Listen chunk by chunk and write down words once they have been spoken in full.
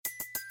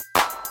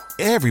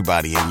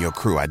Everybody in your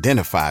crew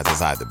identifies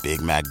as either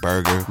Big Mac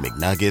Burger,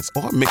 McNuggets,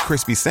 or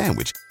McCrispy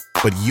Sandwich.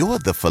 But you're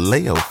the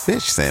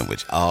Filet-O-Fish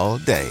Sandwich all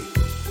day.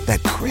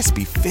 That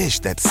crispy fish,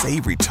 that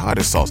savory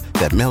tartar sauce,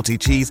 that melty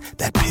cheese,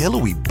 that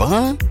pillowy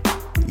bun.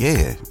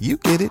 Yeah, you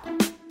get it.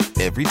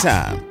 Every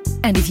time.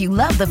 And if you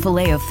love the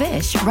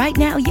Filet-O-Fish, right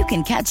now you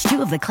can catch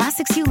two of the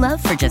classics you love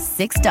for just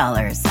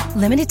 $6.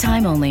 Limited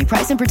time only.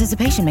 Price and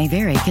participation may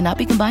vary. Cannot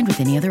be combined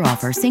with any other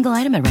offer. Single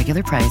item at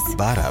regular price.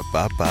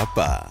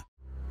 Ba-da-ba-ba-ba.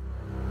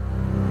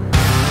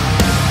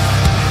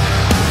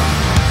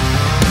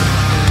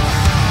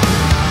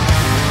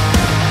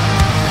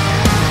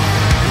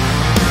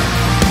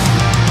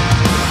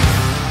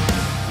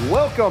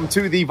 Welcome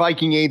to the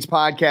Viking Age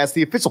podcast,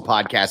 the official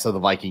podcast of the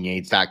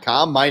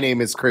VikingAge.com. My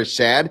name is Chris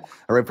Schad.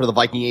 I write for the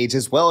Viking Age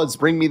as well as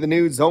Bring Me the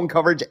News, Zone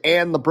Coverage,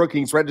 and the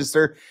Brookings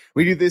Register.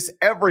 We do this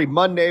every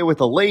Monday with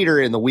a later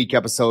in the week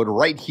episode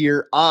right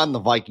here on the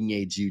Viking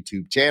Age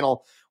YouTube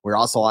channel. We're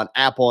also on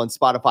Apple and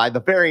Spotify the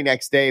very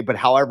next day, but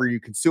however you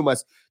consume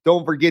us,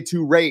 don't forget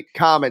to rate,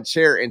 comment,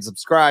 share, and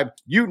subscribe.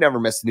 You never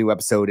miss a new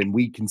episode, and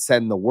we can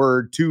send the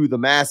word to the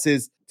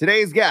masses.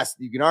 Today's guest,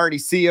 you can already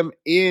see him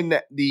in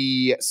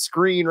the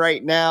screen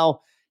right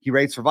now. He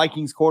writes for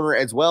Vikings Corner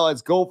as well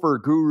as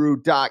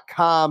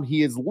GopherGuru.com.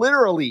 He has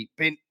literally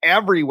been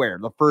everywhere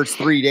the first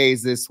 3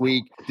 days this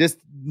week. Just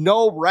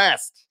no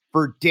rest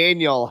for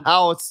Daniel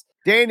House.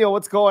 Daniel,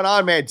 what's going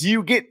on, man? Do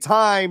you get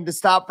time to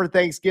stop for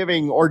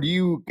Thanksgiving, or do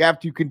you have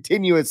to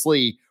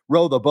continuously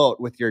row the boat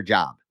with your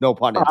job? No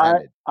pun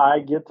intended. I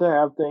get to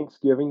have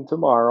Thanksgiving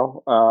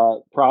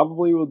tomorrow.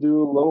 Probably will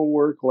do a little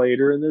work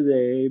later in the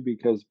day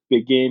because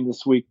big game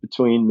this week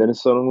between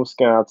Minnesota and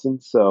Wisconsin.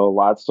 So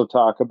lots to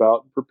talk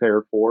about and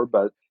prepare for.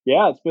 But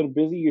yeah, it's been a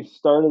busy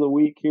start of the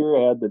week here.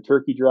 I had the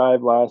turkey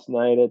drive last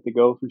night at the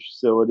Gopher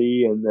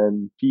facility, and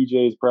then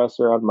PJ's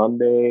presser on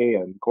Monday,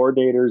 and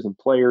coordinators and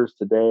players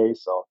today.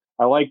 So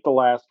I like the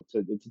last.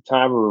 It's a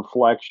time of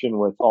reflection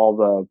with all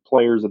the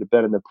players that have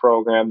been in the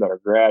program that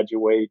are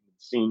graduating,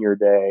 senior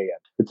day.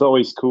 It's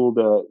always cool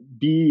to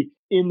be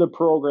in the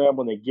program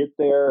when they get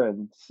there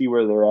and see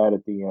where they're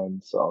at the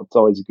end. So it's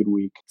always a good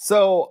week.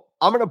 So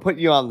I'm going to put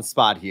you on the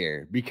spot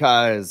here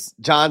because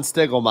John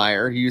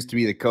Stiglmeyer, who used to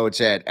be the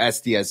coach at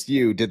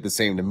SDSU, did the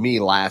same to me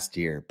last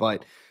year.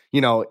 But, you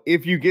know,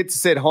 if you get to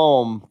sit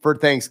home for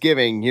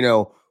Thanksgiving, you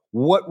know,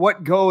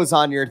 what goes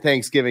on your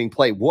Thanksgiving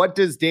plate? What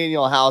does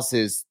Daniel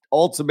House's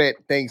ultimate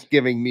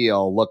Thanksgiving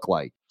meal look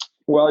like?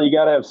 Well, you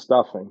got to have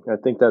stuffing. I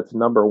think that's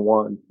number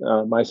one.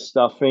 My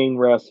stuffing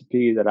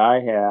recipe that I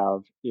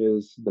have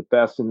is the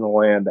best in the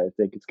land. I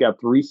think it's got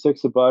 3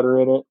 sticks of butter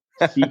in it.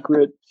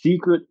 Secret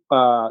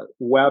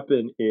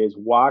weapon is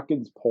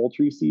Watkins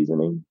poultry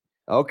seasoning.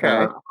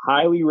 Okay.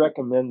 Highly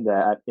recommend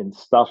that in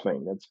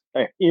stuffing. That's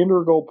an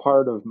integral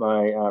part of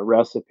my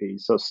recipe.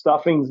 So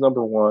stuffing's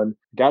number one.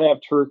 Got to have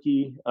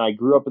turkey. I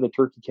grew up in the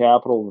turkey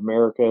capital of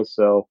America,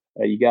 so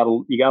you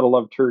gotta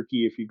love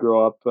turkey if you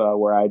grow up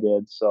where I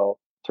did. So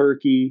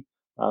turkey,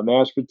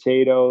 mashed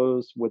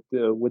potatoes with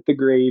the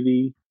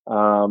gravy.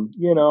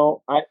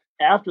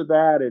 After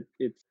that,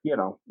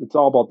 it's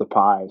all about the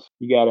pies.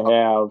 You got to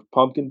have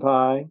pumpkin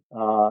pie.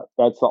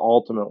 That's the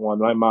ultimate one.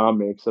 My mom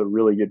makes a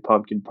really good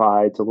pumpkin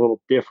pie. It's a little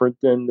different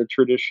than the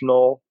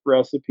traditional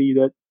recipe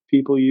that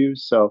people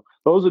use. So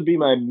those would be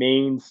my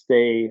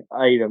mainstay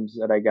items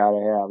that I got to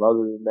have.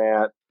 Other than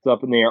that, it's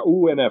up in the air.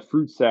 Ooh, and that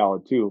fruit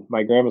salad too.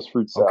 My grandma's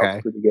fruit salad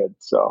is pretty good.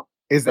 So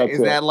Is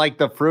that like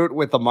the fruit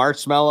with the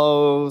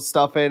marshmallow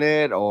stuff in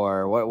it,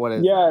 or what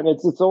is? Yeah, and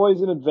it's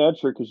always an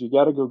adventure because you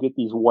got to go get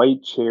these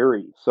white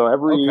cherries. So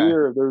every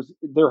year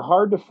they're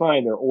hard to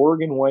find. They're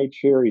Oregon white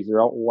cherries.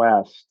 They're out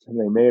west, and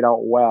they made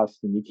out west,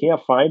 and you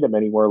can't find them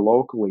anywhere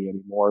locally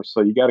anymore.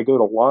 So you got to go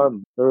to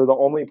Lund. They're the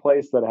only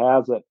place that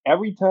has it.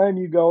 Every time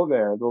you go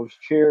there, those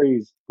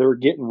cherries, they're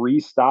getting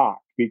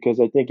restocked because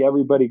I think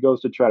everybody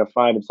goes to try to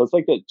find them. So it's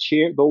like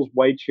those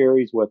white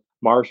cherries with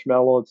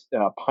marshmallow. It's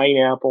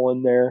pineapple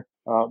in there.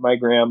 My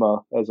grandma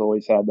has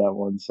always had that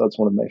one, so that's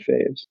one of my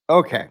faves.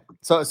 Okay,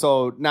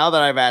 so now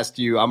that I've asked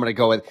you, I'm gonna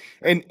go with,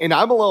 and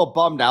I'm a little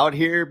bummed out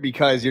here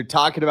because you're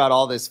talking about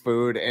all this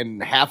food,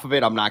 and half of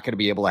it I'm not gonna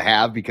be able to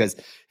have because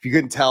if you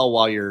couldn't tell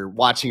while you're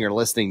watching or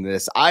listening to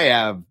this, I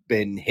have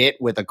been hit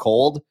with a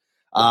cold.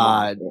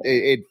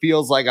 It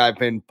feels like I've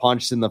been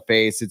punched in the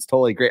face. It's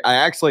totally great. I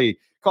actually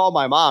called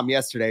my mom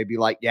yesterday, be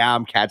like, "Yeah,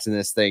 I'm catching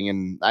this thing,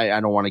 and I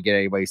don't want to get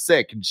anybody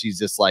sick," and she's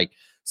just like,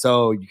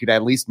 so you could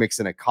at least mix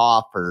in a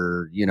cough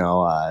or,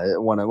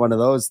 one of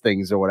those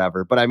things or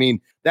whatever. But I mean,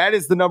 that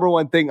is the number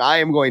one thing I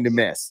am going to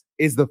miss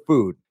is the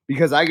food,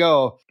 because I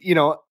go,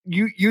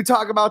 you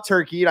talk about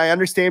turkey, and I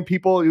understand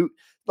people who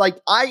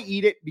I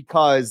eat it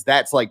because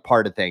that's like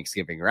part of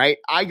Thanksgiving, right?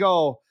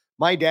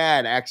 My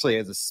dad actually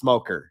is a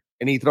smoker,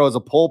 and he throws a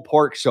pulled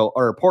pork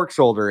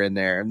shoulder in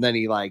there, and then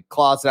he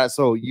claws it out.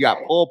 So you got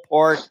pulled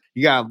pork,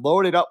 you got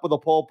loaded up with a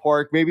pulled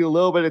pork, maybe a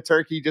little bit of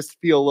turkey just to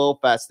feel a little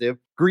festive.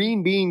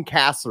 Green bean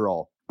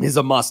casserole is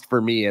a must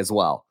for me as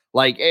well.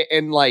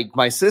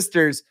 My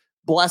sisters,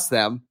 bless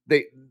them,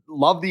 they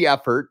love the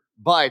effort,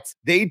 but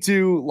they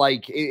do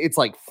like, it's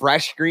like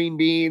fresh green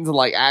beans and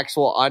like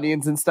actual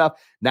onions and stuff.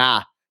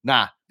 Nah.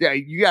 Yeah,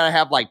 you gotta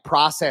have like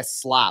processed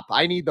slop.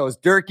 I need those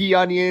jerky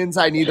onions.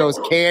 I need those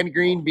canned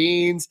green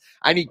beans.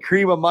 I need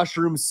cream of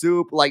mushroom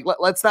soup. Like,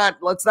 let's not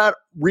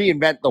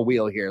reinvent the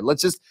wheel here.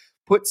 Let's just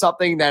put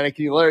something that I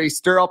can literally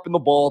stir up in the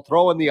bowl,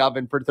 throw in the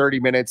oven for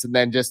 30 minutes, and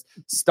then just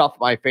stuff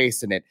my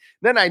face in it.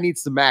 Then I need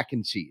some mac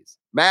and cheese.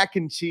 Mac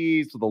and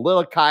cheese with a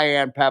little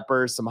cayenne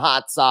pepper, some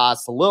hot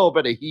sauce, a little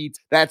bit of heat.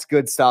 That's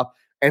good stuff.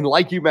 And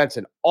like you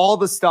mentioned, all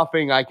the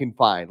stuffing I can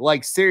find,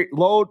 like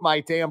load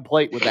my damn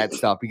plate with that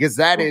stuff, because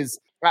that is,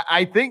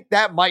 I think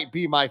that might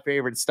be my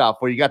favorite stuff,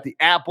 where you got the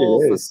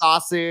apples, the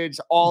sausage,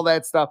 all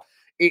that stuff.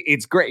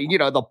 It's great. You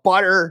know, the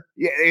butter,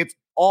 it's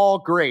all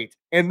great.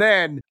 And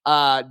then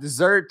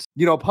dessert,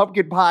 you know,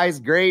 pumpkin pie is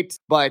great.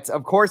 But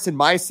of course, in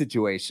my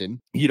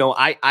situation, you know,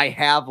 I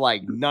have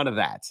like none of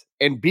that.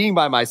 And being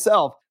by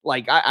myself,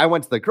 like I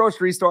went to the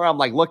grocery store, I'm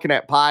like looking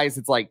at pies.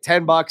 It's like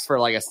 $10 for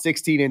like a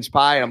 16-inch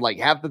pie. And I'm like,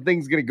 half the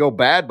thing's going to go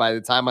bad by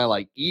the time I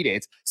like eat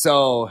it.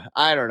 So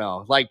I don't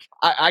know. Like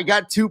I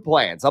got two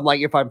plans. I'm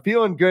like, if I'm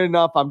feeling good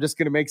enough, I'm just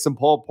going to make some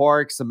pulled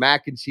pork, some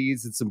mac and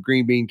cheese, and some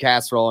green bean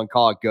casserole and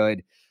call it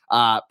good.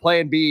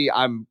 Plan B,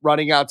 I'm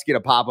running out to get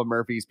a Papa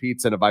Murphy's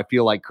pizza. And if I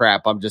feel like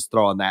crap, I'm just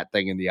throwing that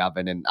thing in the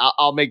oven, and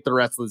I'll make the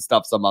rest of the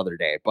stuff some other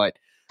day. But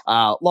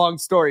long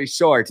story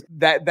short,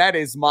 that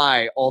is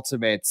my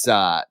ultimate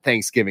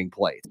Thanksgiving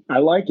plate. I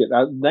like it.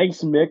 A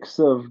nice mix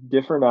of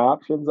different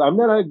options. I'm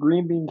not a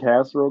green bean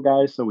casserole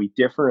guy, so we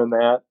differ in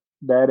that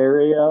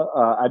area.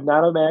 I'm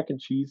not a mac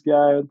and cheese guy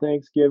on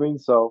Thanksgiving,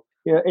 so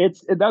yeah,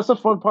 that's a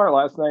fun part.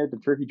 Last night at the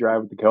turkey drive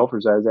with the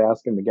Koffers, I was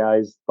asking the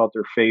guys about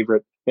their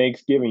favorite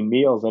Thanksgiving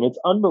meals, and it's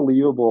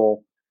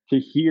unbelievable to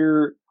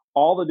hear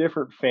all the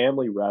different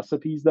family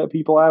recipes that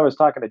people have. I was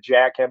talking to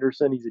Jack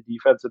Henderson. He's a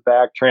defensive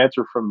back,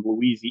 transfer from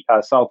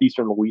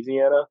southeastern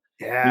Louisiana.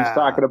 Yeah. He's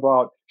talking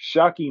about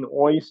shucking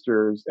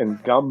oysters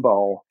and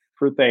gumbo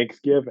for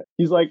Thanksgiving.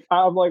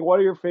 I'm like, what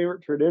are your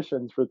favorite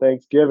traditions for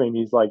Thanksgiving?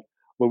 He's like,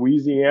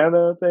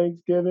 Louisiana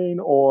Thanksgiving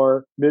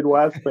or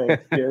Midwest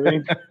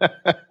Thanksgiving.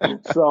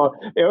 So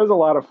it was a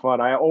lot of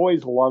fun. I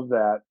always love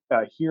that,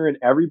 hearing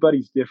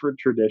everybody's different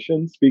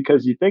traditions,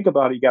 because you think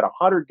about it, you got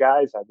 100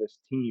 guys on this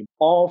team,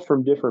 all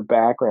from different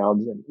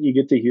backgrounds, and you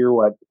get to hear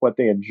what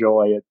they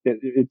enjoy.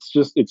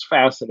 It's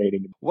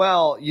fascinating.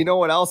 Well, you know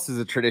what else is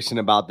a tradition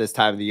about this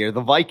time of the year? The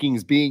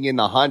Vikings being in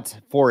the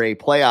hunt for a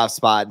playoff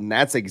spot, and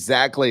that's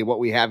exactly what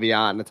we have you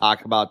on to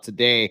talk about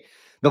today.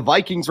 The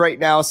Vikings right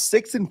now,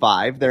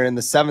 6-5. They're in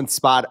the 7th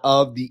spot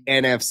of the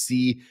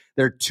NFC.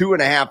 They're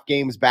 2.5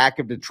 games back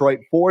of Detroit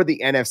for the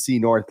NFC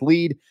North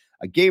lead,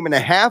 a game and a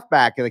half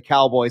back of the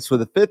Cowboys for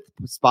the 5th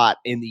spot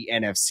in the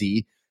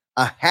NFC,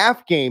 a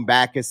half game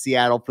back of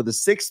Seattle for the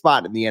 6th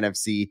spot in the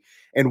NFC,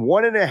 and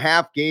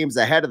 1.5 games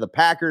ahead of the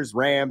Packers,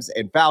 Rams,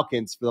 and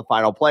Falcons for the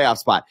final playoff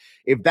spot.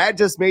 If that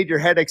just made your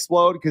head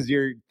explode because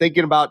you're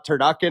thinking about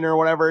turducken or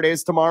whatever it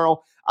is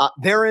tomorrow,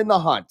 they're in the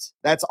hunt.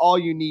 That's all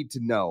you need to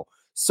know.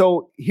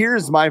 So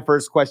here's my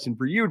first question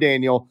for you,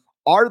 Daniel.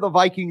 Are the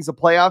Vikings a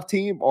playoff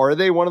team, or are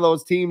they one of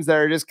those teams that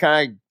are just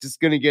kind of just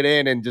going to get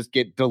in and just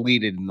get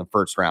deleted in the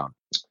first round?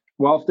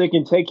 Well, if they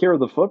can take care of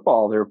the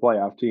football, they're a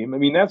playoff team. I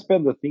mean, that's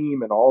been the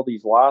theme in all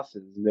these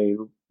losses. They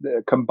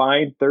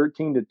combined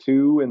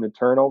 13-2 in the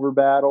turnover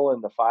battle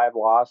and the 5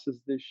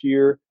 losses this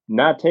year.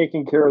 Not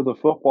taking care of the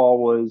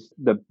football was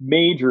the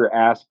major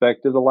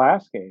aspect of the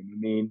last game. I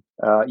mean,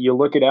 you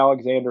look at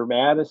Alexander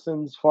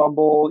Madison's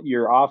fumble,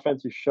 your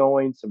offense is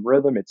showing some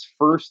rhythm. It's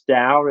first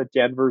down at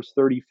Denver's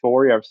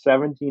 34. You have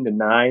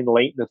 17-9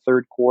 late in the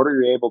third quarter.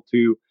 You're able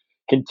to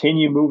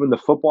continue moving the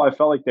football. I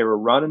felt like they were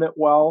running it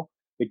well.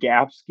 The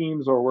gap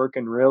schemes are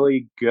working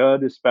really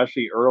good,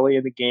 especially early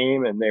in the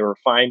game, and they were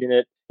finding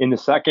it in the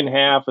second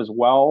half as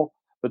well.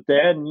 But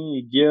then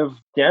you give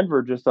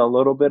Denver just a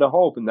little bit of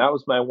hope, and that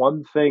was my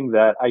one thing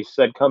that I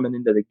said coming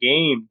into the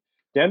game.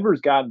 Denver's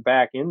gotten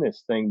back in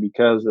this thing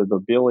because of the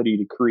ability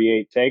to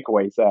create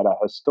takeaways at a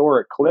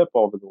historic clip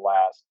over the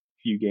last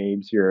few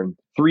games here. And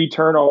 3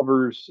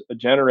 turnovers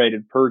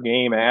generated per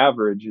game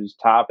average is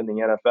top in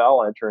the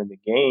NFL entering the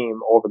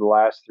game over the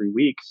last 3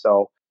 weeks.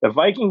 So the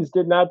Vikings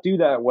did not do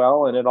that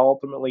well, and it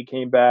ultimately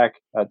came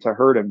back to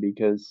hurt him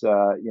because,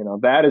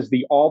 that is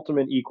the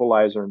ultimate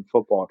equalizer in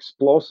football.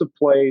 Explosive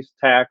plays,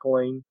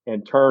 tackling,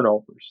 and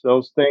turnovers.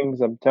 Those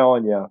things, I'm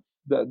telling you,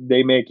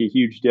 they make a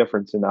huge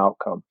difference in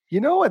outcome.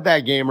 You know what that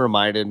game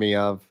reminded me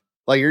of?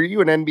 Like, are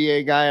you an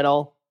NBA guy at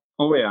all?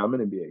 Oh, yeah, I'm an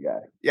NBA guy.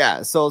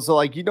 Yeah, so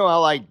like, you know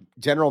how like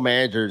general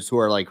managers who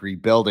are like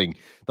rebuilding,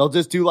 they'll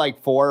just do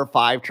like 4 or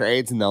 5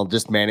 trades and they'll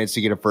just manage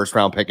to get a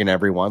first-round pick in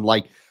everyone.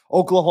 Like,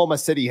 Oklahoma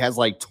City has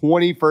like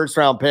 20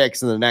 first-round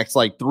picks in the next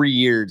like 3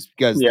 years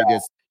because they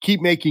just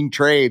keep making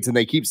trades and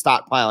they keep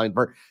stockpiling.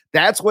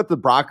 That's what the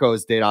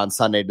Broncos did on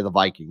Sunday to the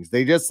Vikings.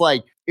 They just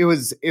like, it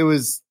was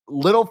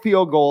little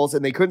field goals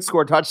and they couldn't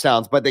score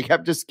touchdowns, but they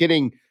kept just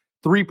getting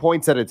 3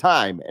 points at a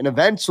time. And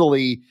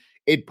eventually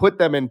it put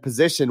them in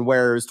position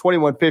where it was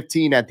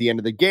 21-15 at the end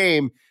of the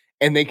game.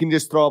 and they can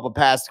just throw up a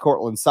pass to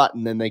Cortland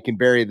Sutton, and they can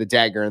bury the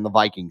dagger in the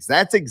Vikings.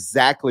 That's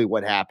exactly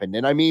what happened.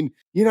 And I mean,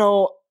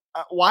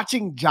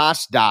 watching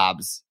Josh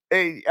Dobbs,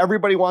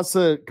 everybody wants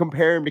to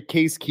compare him to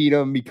Case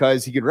Keenum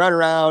because he could run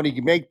around, he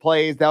could make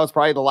plays. That was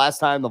probably the last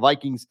time the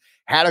Vikings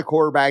had a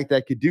quarterback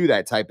that could do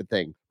that type of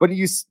thing. But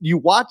you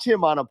watch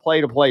him on a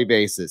play-to-play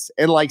basis,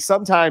 and like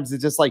sometimes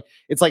it's just like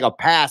it's like a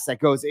pass that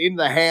goes in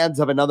the hands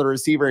of another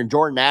receiver and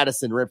Jordan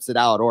Addison rips it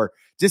out, or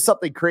just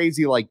something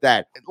crazy like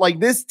that. Like,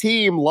 this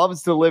team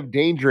loves to live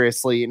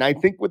dangerously, and I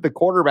think with the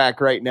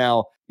quarterback right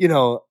now,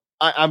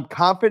 I'm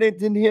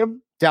confident in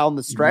him down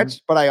the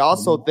stretch, but I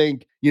also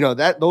think,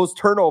 that those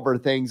turnover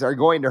things are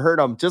going to hurt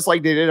him just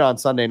like they did on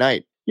Sunday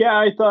night. Yeah,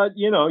 I thought,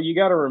 you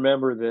got to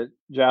remember that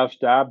Josh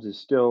Dobbs is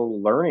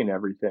still learning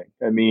everything.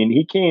 I mean,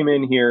 he came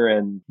in here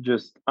and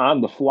just on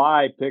the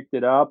fly picked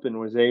it up and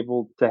was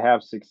able to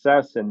have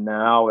success. And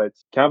now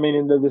it's coming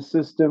into the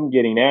system,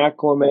 getting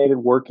acclimated,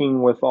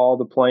 working with all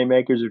the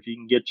playmakers. If you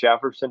can get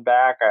Jefferson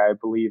back, I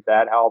believe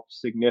that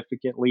helps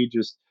significantly.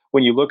 Just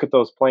when you look at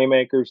those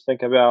playmakers,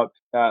 think about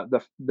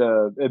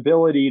the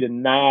ability to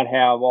not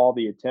have all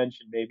the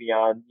attention maybe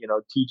on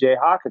T.J.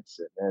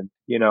 Hawkinson and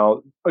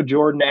a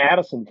Jordan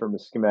Addison from a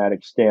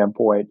schematic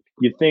standpoint.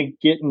 You think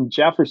getting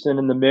Jefferson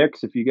in the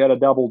mix, if you get a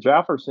double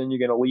Jefferson,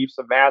 you're going to leave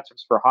some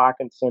matchups for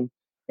Hawkinson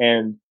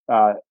and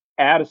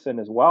Addison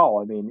as well.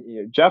 I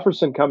mean,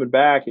 Jefferson coming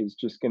back is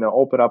just going to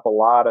open up a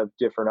lot of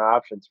different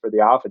options for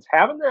the offense.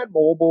 Having that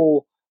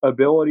mobile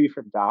ability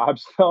from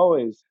Dobbs, though,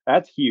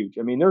 that's huge.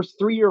 I mean, there's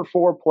 3 or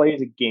 4 plays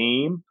a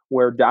game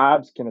where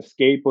Dobbs can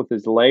escape with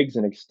his legs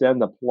and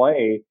extend the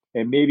play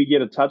and maybe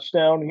get a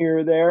touchdown here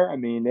or there. I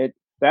mean,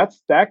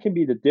 that can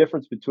be the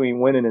difference between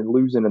winning and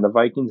losing, and the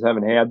Vikings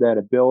haven't had that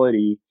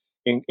ability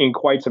in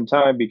quite some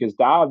time because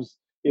Dobbs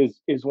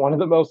is one of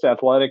the most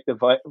athletic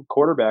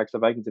quarterbacks the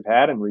Vikings have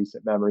had in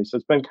recent memory. So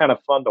it's been kind of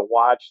fun to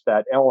watch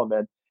that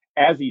element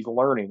as he's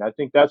learning. I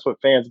think that's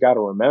what fans got to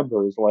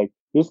remember is like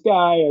this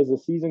guy, as the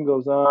season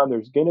goes on,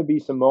 there's going to be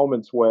some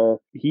moments where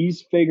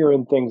he's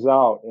figuring things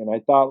out. And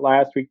I thought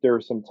last week there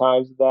were some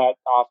times that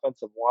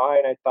offensive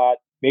line, I thought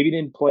maybe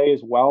didn't play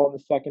as well in the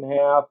second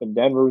half, and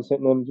Denver was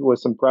hitting them with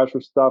some pressure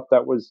stuff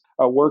that was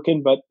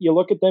working. But you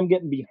look at them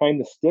getting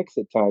behind the sticks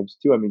at times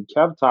too. I mean,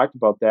 Kev talked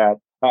about that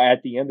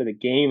at the end of the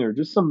game. There were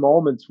just some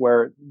moments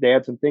where they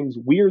had some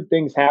weird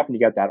things happen.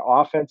 You got that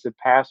offensive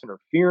pass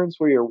interference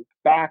where you're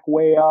back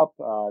way up.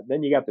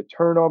 Then you got the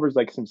turnovers,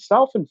 like some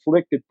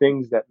self-inflicted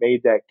things that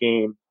made that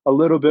game a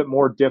little bit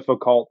more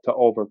difficult to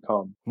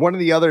overcome. One of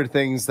the other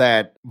things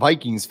that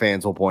Vikings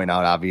fans will point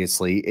out,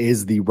 obviously,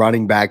 is the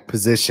running back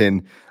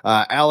position.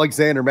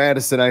 Alexander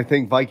Mattison, I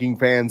think Viking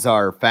fans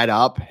are fed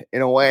up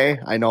in a way.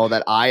 I know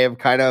that I have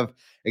kind of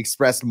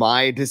expressed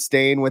my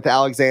disdain with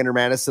Alexander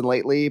Mattison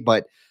lately,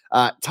 but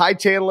Ty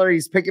Chandler,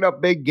 he's picking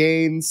up big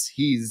gains.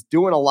 He's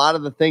doing a lot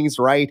of the things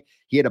right.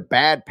 He had a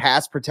bad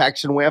pass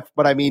protection whiff,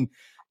 but I mean,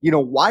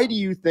 why do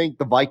you think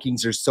the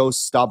Vikings are so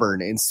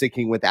stubborn in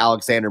sticking with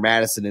Alexander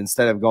Mattison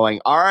instead of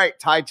going, all right,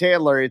 Ty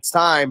Chandler, it's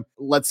time.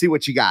 Let's see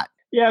what you got.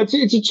 Yeah, it's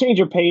a change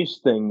of pace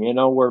thing,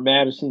 where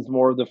Madison's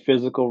more of the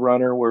physical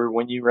runner, where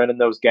when you run in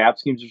those gap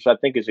schemes, which I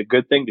think is a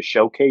good thing to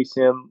showcase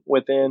him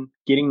within,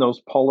 getting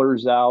those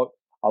pullers out,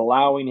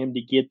 allowing him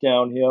to get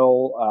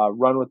downhill,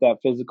 run with that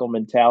physical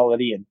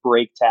mentality and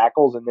break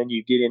tackles. And then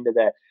you get into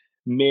that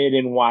mid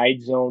and wide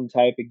zone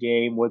type of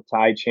game with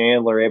Ty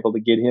Chandler, able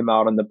to get him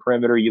out on the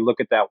perimeter. You look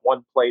at that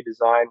one play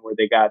design where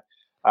they got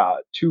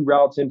 2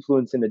 routes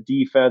influencing the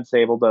defense,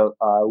 able to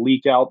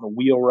leak out in the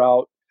wheel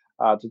route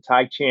to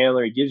Ty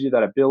Chandler. He gives you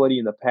that ability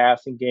in the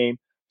passing game.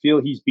 Feel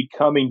he's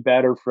becoming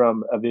better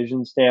from a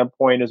vision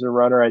standpoint as a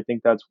runner. I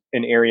think that's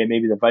an area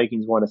maybe the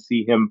Vikings want to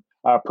see him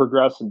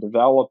progress and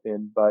develop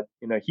in. But,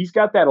 he's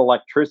got that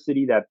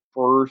electricity, that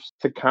burst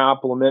to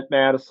complement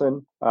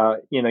Madison.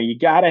 You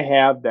got to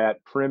have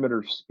that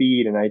perimeter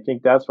speed. And I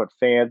think that's what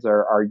fans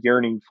are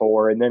yearning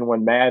for. And then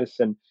when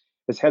Madison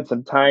has had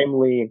some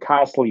timely and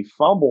costly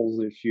fumbles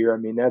this year, I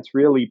mean, that's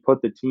really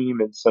put the team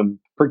in some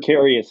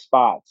precarious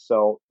spots.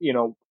 So,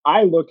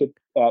 I look at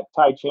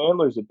Ty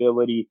Chandler's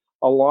ability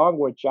along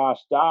with Josh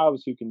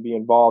Dobbs, who can be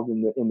involved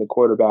in the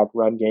quarterback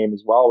run game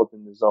as well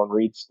within the zone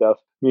read stuff.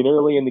 I mean,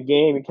 early in the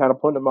game, he kind of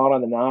putting him out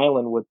on an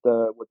island with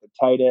the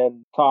tight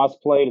end toss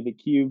play to the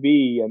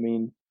QB. I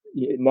mean,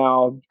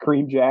 now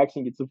Kareem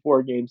Jackson gets a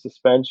 4-game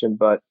suspension,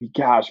 but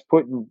gosh,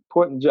 putting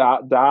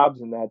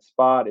Dobbs in that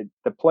spot,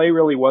 the play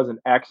really wasn't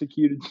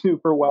executed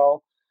super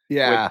well.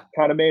 Yeah, which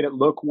kind of made it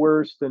look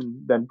worse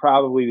than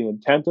probably the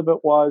intent of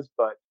it was.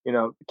 But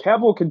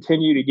Kev will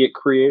continue to get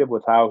creative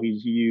with how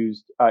he's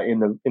used in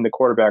the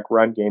quarterback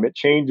run game. It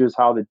changes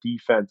how the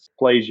defense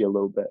plays you a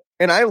little bit.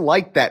 And I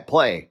like that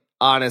play,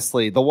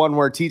 honestly. The one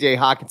where T.J.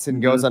 Hawkinson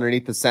goes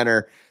underneath the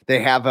center,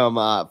 they have him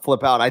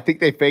flip out. I think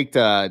they faked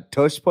a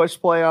tush push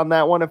play on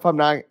that one, if I'm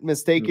not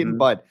mistaken.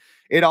 But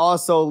it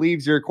also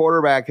leaves your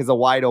quarterback as a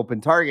wide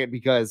open target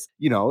because,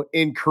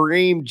 in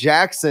Kareem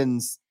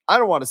Jackson's, I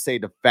don't want to say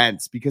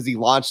defense because he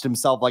launched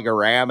himself like a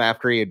ram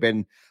after he had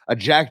been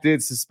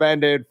ejected,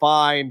 suspended,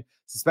 fined,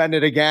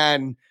 suspended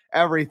again.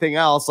 everything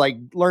else. Like,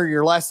 learn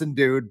your lesson,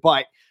 dude.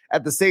 But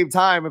at the same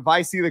time, if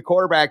I see the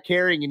quarterback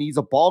carrying and he's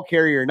a ball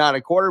carrier, not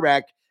a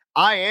quarterback,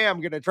 I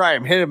am going to try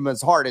and hit him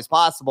as hard as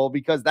possible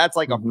because that's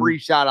like a free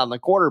shot on the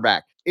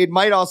quarterback. It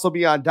might also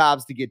be on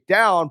Dobbs to get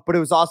down, but it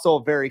was also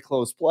a very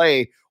close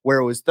play where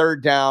it was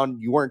third down.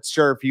 You weren't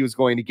sure if he was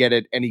going to get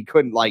it, and he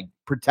couldn't like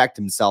protect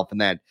himself in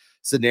that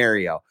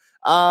scenario.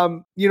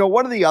 One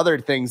of the other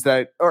things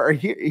that are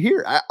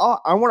here,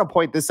 I want to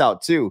point this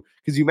out too,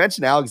 because you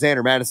mentioned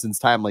Alexander Madison's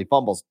timely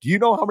fumbles. Do you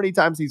know how many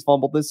times he's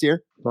fumbled this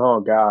year?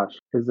 Oh gosh,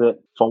 is it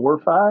 4 or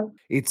 5?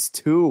 It's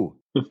 2.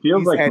 It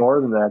feels like more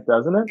than that,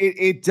 doesn't it?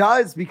 It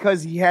does,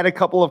 because he had a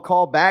couple of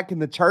call back in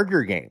the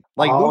Charger game.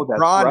 Like Luke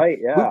Braun, right,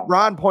 yeah. Luke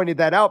Braun pointed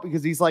that out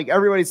because he's like,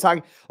 everybody's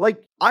talking.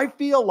 Like, I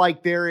feel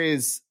like there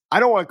is, I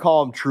don't want to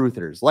call them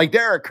truthers. Like,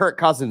 there are Kirk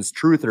Cousins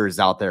truthers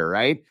out there,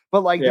 right?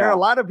 But like, there are a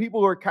lot of people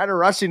who are kind of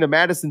rushing to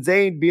Madison's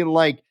aid, being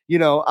like,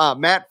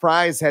 Matt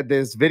Fries had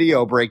this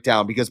video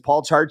breakdown because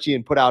Paul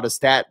Charchian put out a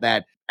stat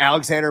that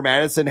Alexander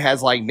Madison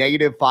has like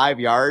 -5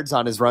 yards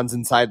on his runs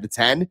inside the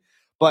 10.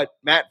 But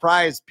Matt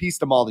Fries pieced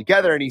them all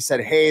together, and he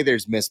said, hey,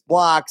 there's missed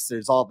blocks.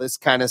 There's all this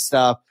kind of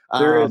stuff.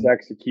 There is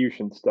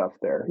execution stuff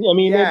there. I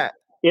mean,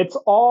 it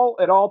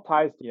all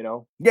ties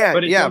to, Yeah.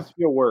 But it does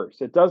feel worse.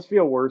 It does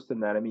feel worse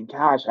than that. I mean,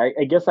 gosh,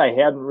 I guess I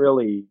hadn't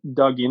really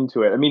dug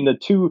into it. I mean,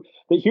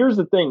 here's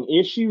the thing.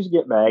 Issues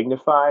get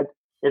magnified.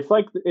 It's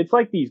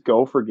like these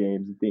Gopher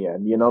games at the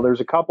end. There's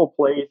a couple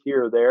plays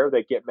here or there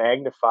that get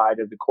magnified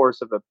in the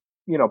course of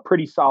a,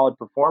 pretty solid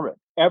performance.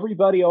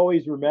 Everybody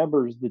always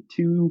remembers the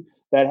 2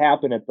 that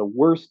happened at the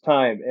worst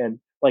time. And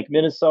like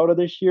Minnesota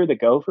this year, the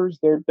Gophers,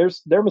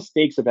 their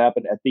mistakes have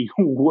happened at the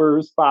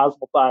worst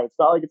possible time. It's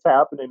not like it's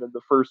happening in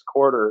the first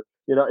quarter.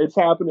 It's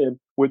happening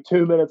with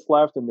 2 minutes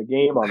left in the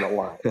game on the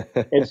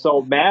line. And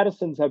so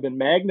Madison's have been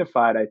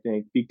magnified, I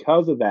think,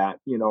 because of that,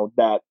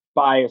 that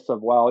bias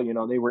of,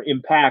 they were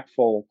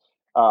impactful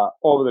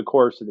over the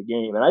course of the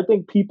game. And I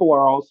think people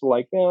are also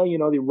like,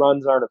 the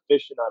runs aren't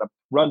efficient on a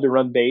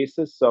run-to-run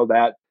basis, so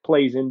that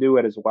plays into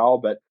it as well.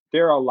 But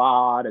there are a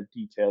lot of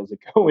details that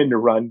go into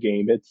run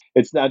game.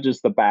 It's not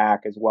just the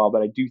back as well,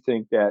 but I do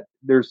think that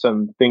there's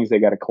some things they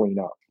got to clean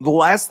up. The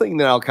last thing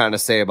that I'll kind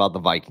of say about the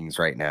Vikings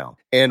right now,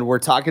 and we're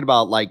talking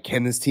about like,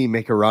 can this team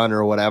make a run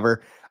or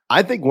whatever?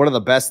 I think one of the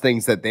best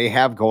things that they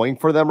have going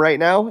for them right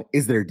now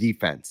is their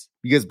defense,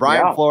 because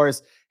Brian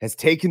Flores has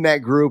taken that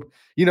group.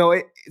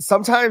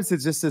 Sometimes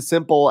it's just as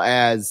simple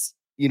as,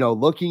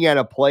 looking at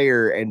a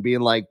player and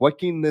being like, what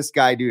can this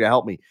guy do to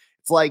help me?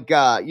 It's like,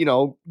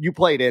 you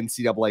played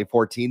NCAA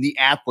 14, the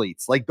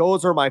athletes, like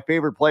those are my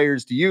favorite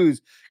players to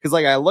use. Cause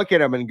like I look at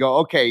them and go,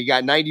 okay, you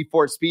got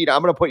 94 speed.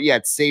 I'm going to put you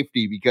at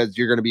safety because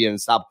you're going to be in a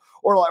stop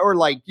or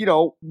like,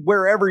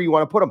 wherever you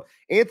want to put them.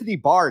 Anthony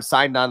Barr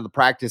signed on the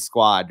practice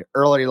squad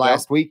early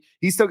last week.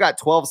 He still got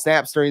 12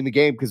 snaps during the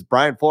game because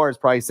Brian Flores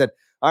probably said,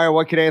 all right,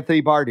 what can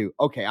Anthony Barr do?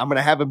 Okay, I'm going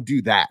to have him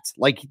do that.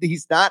 Like,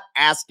 he's not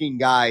asking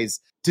guys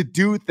to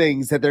do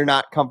things that they're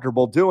not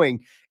comfortable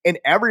doing. And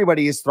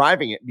everybody is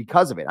thriving it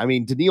because of it. I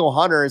mean, Danielle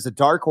Hunter is a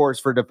dark horse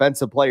for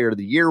Defensive Player of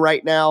the Year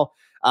right now.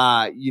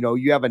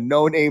 You have a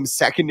no-name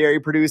secondary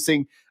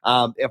producing.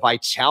 If I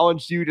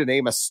challenged you to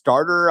name a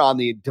starter on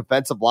the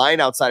defensive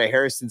line outside of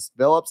Harrison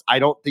Phillips, I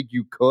don't think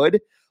you could.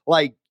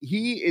 Like,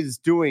 he is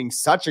doing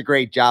such a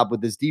great job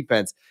with this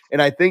defense.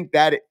 And I think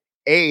that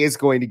A, is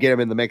going to get him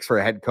in the mix for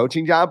a head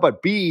coaching job,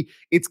 but B,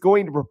 it's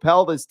going to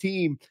propel this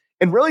team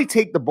and really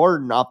take the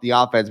burden off the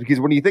offense. Because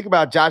when you think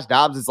about Josh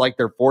Dobbs, it's like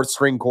their 4th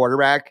string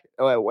quarterback.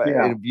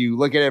 If you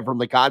look at it from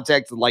the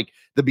context of like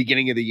the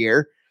beginning of the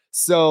year.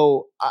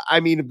 So, I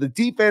mean, if the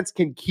defense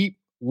can keep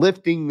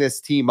lifting this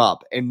team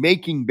up and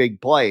making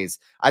big plays,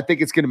 I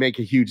think it's going to make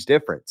a huge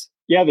difference.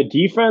 Yeah, the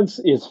defense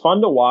is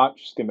fun to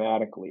watch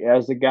schematically.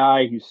 As a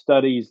guy who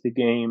studies the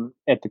game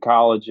at the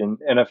college and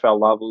NFL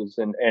levels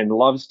and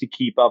loves to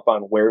keep up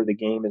on where the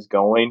game is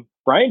going,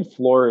 Brian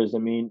Flores, I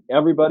mean,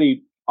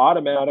 everybody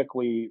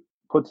automatically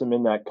puts him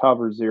in that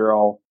cover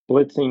 0,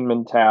 blitzing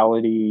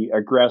mentality,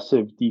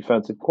 aggressive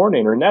defensive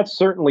coordinator. And that's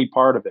certainly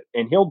part of it.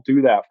 And he'll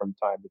do that from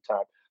time to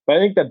time. But I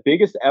think the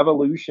biggest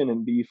evolution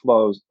in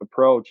B-Flow's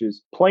approach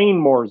is playing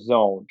more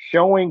zone,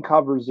 showing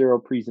cover 0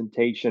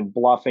 presentation,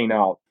 bluffing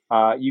out.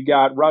 You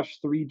got rush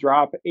 3,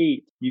 drop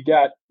 8. You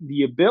got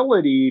the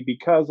ability,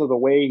 because of the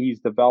way he's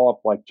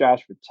developed, like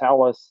Josh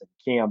Vitellis and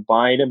Cam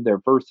Bynum, their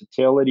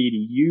versatility to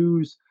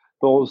use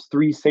those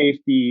 3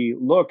 safety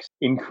looks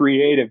in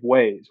creative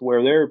ways,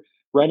 where they're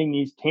running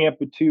these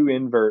Tampa 2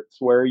 inverts,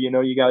 where,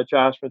 you got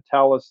Josh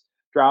Vitellis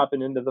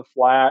dropping into the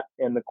flat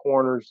and the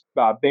corners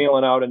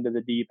bailing out into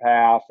the deep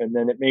half. And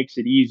then it makes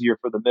it easier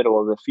for the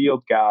middle of the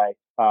field guy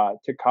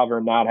to cover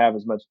and not have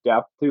as much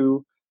depth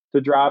to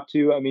drop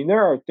to. I mean,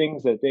 there are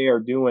things that they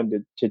are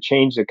doing to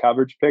change the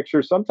coverage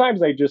picture.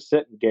 Sometimes I just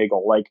sit and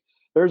giggle. Like,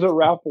 there's a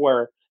rep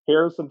where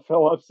Harrison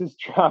Phillips is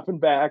dropping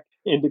back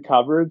into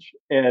coverage,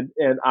 and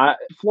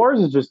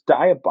Flores is just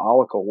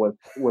diabolical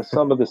with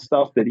some of the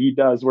stuff that he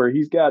does, where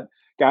he's got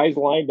guys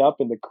lined up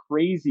in the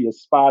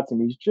craziest spots,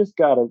 and he's just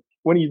got to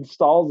when he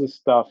installs this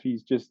stuff,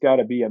 he's just got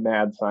to be a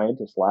mad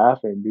scientist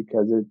laughing,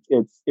 because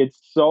it's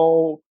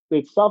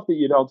stuff that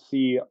you don't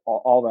see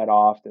all that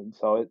often.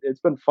 So it's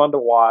been fun to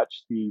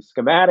watch the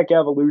schematic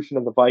evolution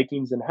of the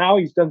Vikings and how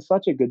he's done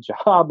such a good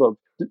job of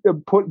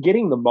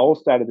getting the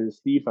most out of this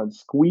defense,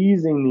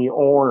 squeezing the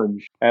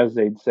orange, as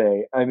they'd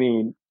say. I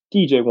mean,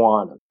 TJ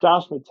Watt,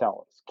 Josh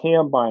Metellus,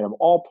 Cam Bynum,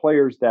 all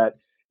players that,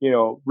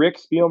 Rick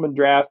Spielman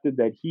drafted,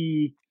 that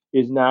he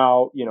is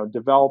now,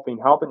 developing,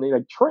 helping.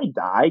 Like Troy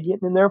Dye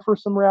getting in there for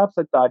some reps.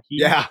 I thought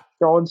he's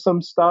showing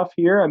some stuff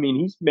here. I mean,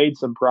 he's made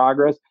some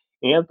progress.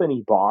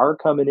 Anthony Barr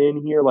coming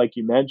in here, like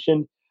you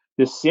mentioned.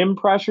 The sim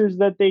pressures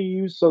that they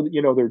use, so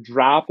that, they're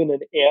dropping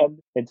an end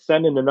and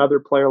sending another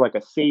player like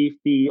a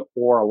safety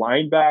or a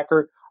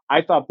linebacker.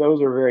 I thought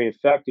those are very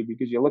effective,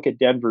 because you look at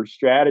Denver's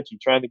strategy,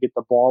 trying to get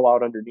the ball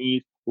out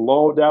underneath,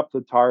 low depth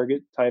of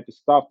target type of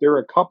stuff. There are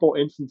a couple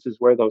instances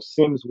where those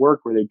sims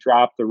work, where they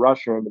drop the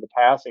rusher into the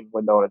passing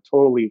window and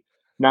totally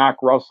knock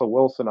Russell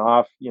Wilson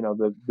off,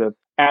 the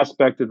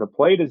aspect of the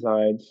play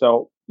design.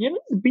 So,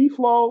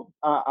 B-Flow,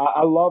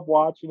 I love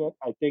watching it.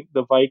 I think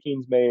the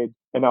Vikings made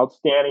an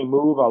outstanding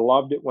move. I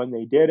loved it when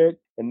they did it.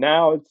 And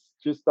now it's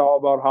just all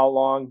about how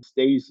long he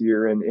stays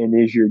here and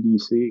is your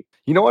DC.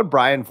 You know what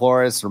Brian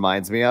Flores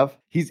reminds me of?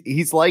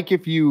 He's like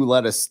if you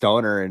let a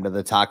stoner into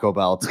the Taco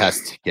Bell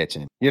test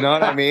kitchen. You know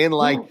what I mean?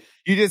 Like,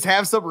 you just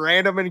have some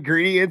random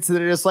ingredients and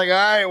they're just like, all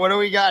right, what do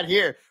we got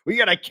here? We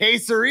got a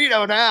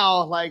quesarito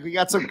now. Like, we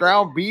got some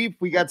ground beef,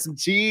 we got some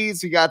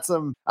cheese, we got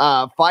some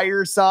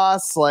fire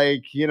sauce.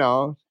 Like,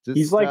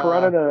 he's like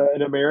running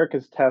an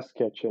America's Test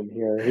Kitchen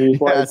here.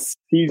 He's like,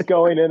 he's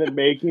going in and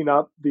making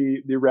up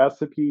the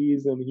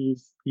recipes, and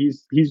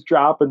he's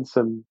dropping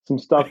some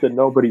stuff that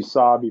nobody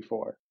saw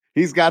before.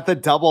 He's got the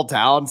double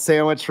down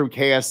sandwich from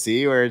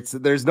KFC where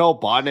there's no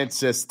bun. It's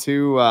just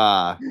two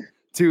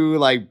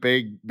like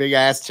big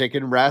ass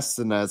chicken breasts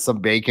and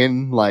some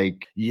bacon.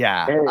 Like,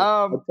 yeah. Hey,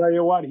 I'll tell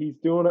you what, he's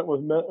doing it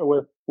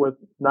with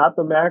not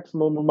the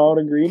maximum amount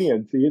of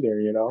ingredients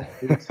either.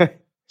 It's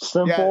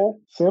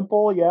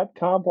simple yet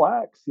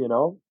complex.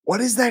 What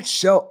is that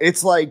show?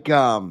 It's like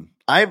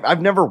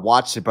I've never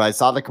watched it, but I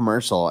saw the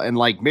commercial, and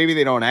like maybe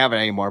they don't have it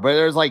anymore, but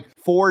there's like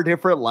 4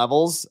 different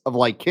levels of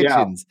like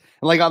kitchens. Yeah.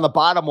 And like on the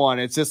bottom one,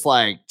 it's just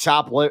like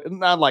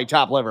not like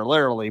chopped liver,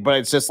 literally, but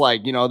it's just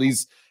like,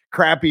 these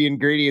crappy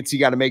ingredients. You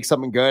got to make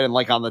something good. And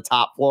like on the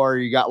top floor,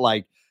 you got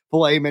like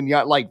filet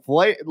mignon, like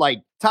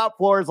top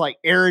floor is like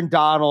Aaron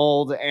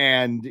Donald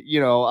and,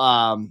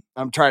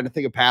 I'm trying to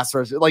think of past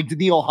stars, like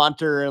Daniil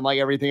Hunter and like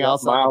everything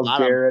else. Miles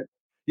Garrett.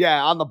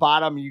 Yeah, on the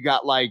bottom, you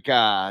got like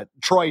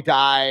Troy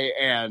Dye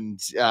and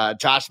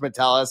Josh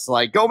Metellus.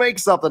 Like, go make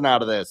something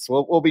out of this.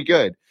 We'll be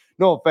good.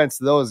 No offense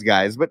to those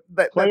guys, but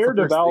player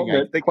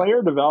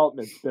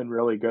development's been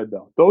really good,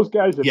 though. Those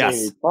guys have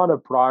made a ton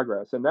of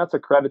progress, and that's a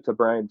credit to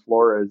Brian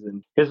Flores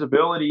and his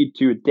ability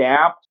to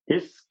adapt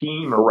his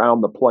scheme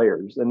around the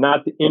players, and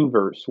not the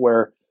inverse,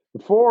 where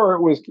before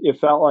it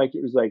felt like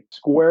it was like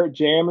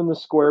jamming the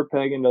square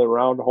peg into the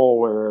round hole,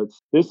 where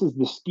this is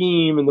the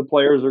scheme and the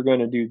players are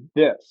going to do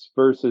this,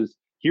 versus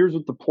here's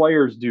what the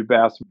players do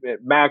best: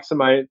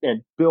 maximize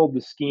and build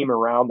the scheme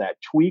around that.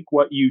 Tweak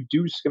what you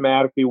do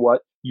schematically,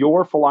 what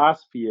your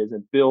philosophy is,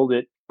 and build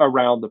it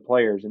around the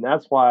players. And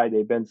that's why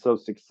they've been so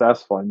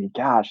successful. I mean,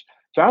 gosh,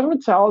 Josh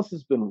Metellus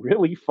has been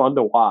really fun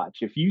to watch.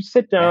 If you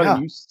sit down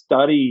and you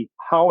study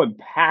how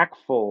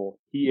impactful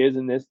he is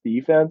in this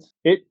defense,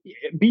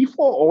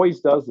 B-Flow always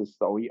does this,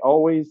 though. He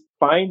always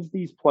finds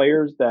these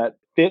players that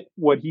fit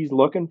what he's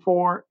looking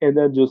for and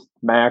then just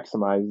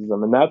maximizes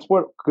them. And that's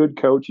what good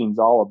coaching is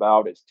all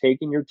about, is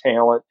taking your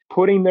talent,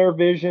 putting their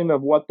vision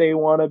of what they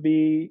want to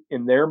be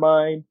in their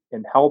mind,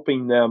 and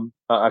helping them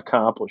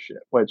accomplish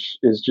it, which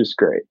is just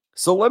great.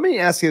 So let me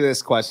ask you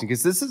this question,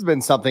 because this has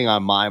been something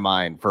on my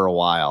mind for a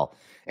while.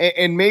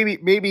 And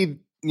maybe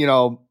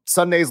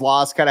Sunday's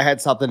loss kind of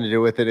had something to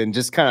do with it. And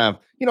just kind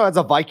of, as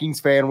a Vikings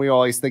fan, we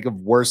always think of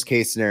worst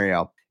case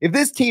scenario. If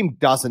this team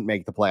doesn't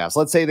make the playoffs,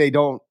 let's say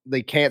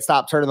they can't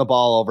stop turning the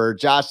ball over,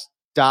 Josh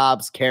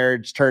Dobbs'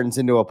 carriage turns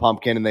into a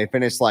pumpkin and they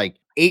finish like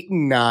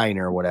 8-9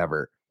 or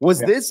whatever. Was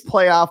this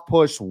playoff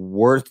push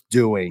worth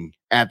doing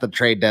at the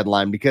trade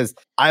deadline? Because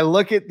I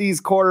look at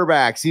these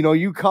quarterbacks,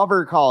 you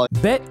cover college.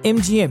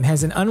 BetMGM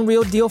has an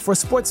unreal deal for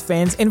sports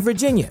fans in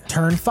Virginia.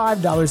 Turn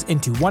 $5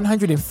 into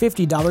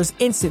 $150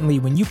 instantly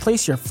when you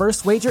place your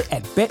first wager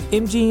at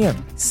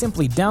BetMGM.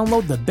 Simply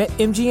download the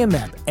BetMGM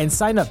app and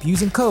sign up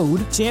using code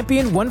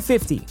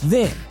Champion150.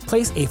 Then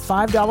place a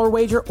 $5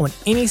 wager on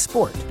any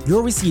sport.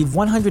 You'll receive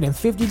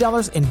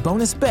 $150 in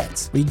bonus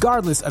bets,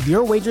 regardless of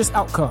your wager's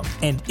outcome.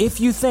 And if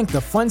you think the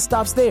fun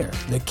stops there,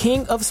 the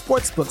king of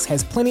sportsbooks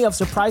has plenty of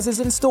surprises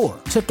in store.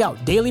 Check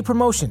out daily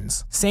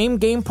promotions, same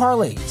game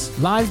parlays,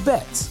 live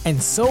bets,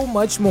 and so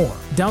much more.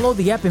 Download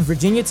the app in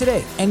Virginia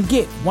today and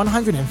get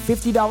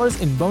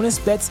 $150 in bonus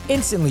bets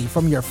instantly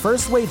from your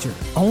first wager.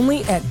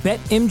 Only at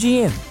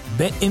BetMGM.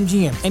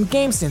 BetMGM and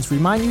GameSense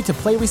remind you to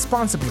play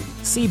responsibly.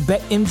 See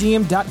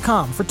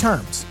BetMGM.com for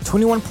terms.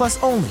 21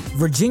 plus only.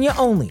 Virginia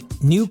only.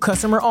 New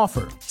customer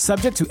offer.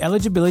 Subject to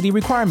eligibility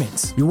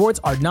requirements.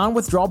 Rewards are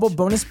non-withdrawable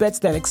bonus bets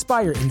that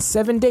expire in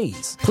 7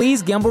 days.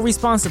 Please gamble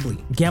responsibly.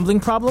 Gambling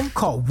problem?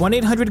 Call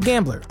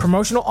 1-800-GAMBLER.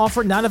 Promotional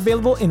offer not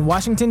available in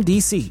Washington,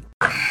 D.C.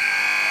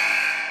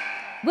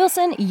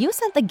 Wilson, you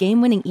sent the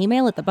game-winning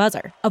email at the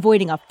buzzer,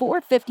 avoiding a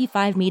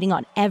 4:55 meeting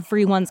on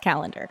everyone's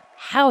calendar.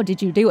 How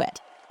did you do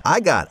it? I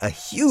got a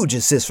huge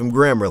assist from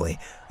Grammarly,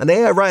 an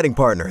AI writing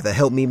partner that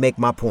helped me make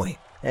my point.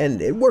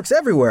 And it works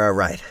everywhere I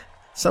write.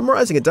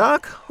 Summarizing a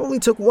doc only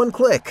took one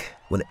click.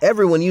 When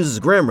everyone uses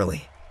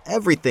Grammarly,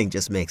 everything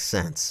just makes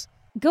sense.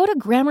 Go to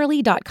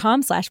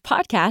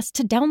Grammarly.com/podcast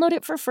to download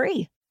it for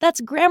free.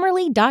 That's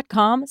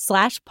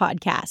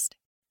Grammarly.com/podcast.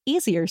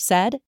 Easier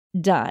said,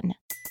 done.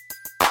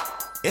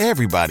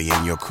 Everybody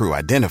in your crew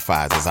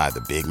identifies as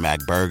either Big Mac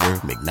Burger,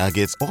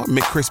 McNuggets, or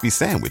McCrispy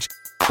Sandwich.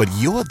 But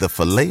you're the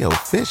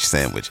Filet-O-Fish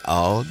Sandwich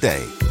all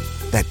day.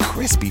 That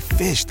crispy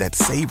fish, that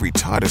savory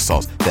tartar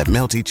sauce, that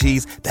melty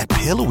cheese, that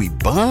pillowy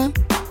bun.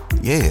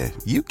 Yeah,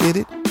 you get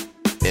it.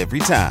 Every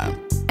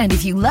time. And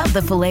if you love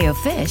the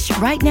Filet-O-Fish,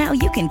 right now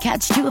you can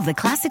catch two of the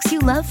classics you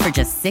love for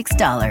just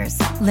 $6.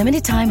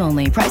 Limited time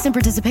only. Price and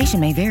participation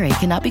may vary.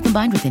 Cannot be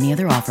combined with any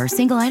other offer.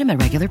 Single item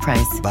at regular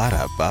price.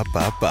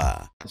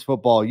 Ba-da-ba-ba-ba. It's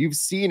football. You've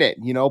seen it.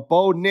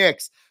 Bo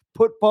Nix.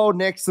 Put Bo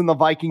Nix in the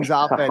Vikings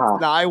offense,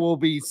 and I will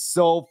be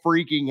so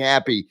freaking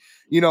happy.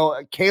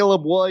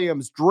 Caleb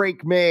Williams,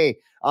 Drake May,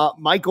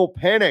 Michael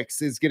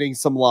Penix is getting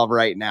some love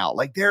right now.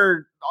 Like,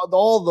 they're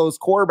all those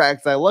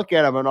quarterbacks. I look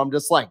at them and I'm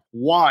just like,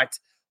 what?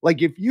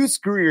 Like, if you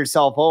screw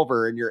yourself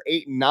over and you're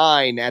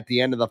 8-9 at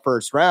the end of the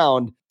first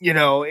round,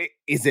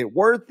 is it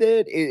worth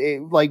it?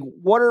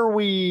 What are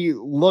we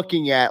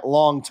looking at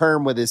long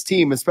term with this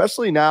team,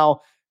 especially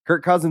now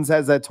Kirk Cousins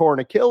has that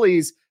torn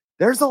Achilles?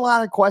 There's a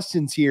lot of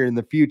questions here in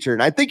the future.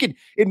 And I think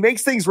it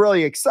makes things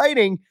really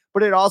exciting,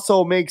 but it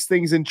also makes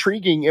things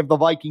intriguing if the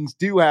Vikings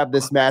do have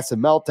this massive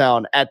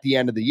meltdown at the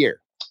end of the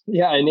year.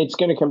 Yeah, and it's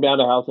going to come down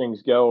to how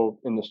things go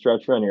in the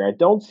stretch run here. I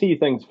don't see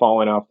things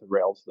falling off the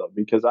rails, though,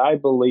 because I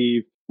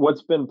believe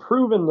what's been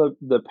proven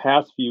the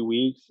past few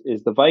weeks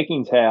is the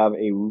Vikings have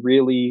a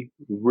really,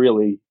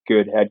 really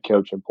good head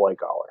coach and play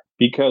caller.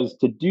 Because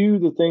to do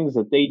the things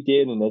that they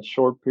did in that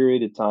short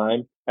period of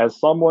time, as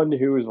someone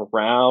who is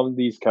around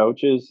these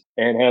coaches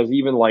and has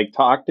even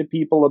talked to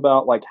people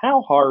about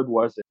how hard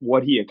was it,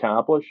 what he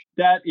accomplished,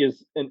 that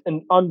is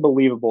an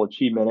unbelievable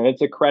achievement. And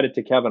it's a credit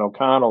to Kevin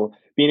O'Connell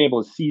being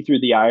able to see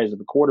through the eyes of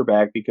the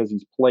quarterback because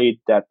he's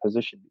played that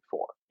position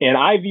before. And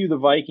I view the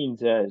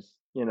Vikings as,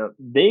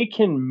 they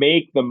can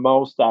make the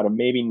most out of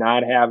maybe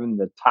not having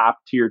the top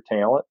tier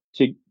talent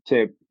to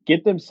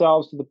get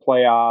themselves to the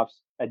playoffs,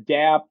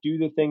 adapt, do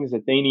the things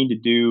that they need to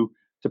do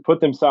to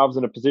put themselves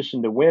in a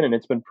position to win. And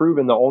it's been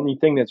proven the only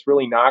thing that's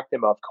really knocked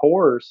them off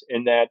course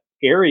in that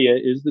area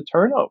is the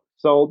turnover.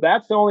 So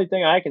that's the only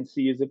thing I can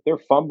see is if they're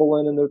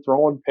fumbling and they're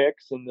throwing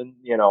picks and then,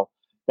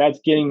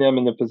 that's getting them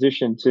in the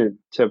position to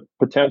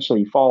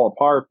potentially fall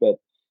apart. But,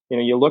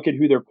 you look at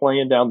who they're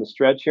playing down the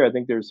stretch here. I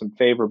think there's some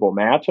favorable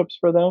matchups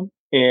for them.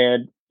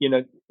 And,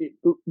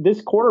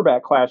 this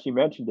quarterback class, you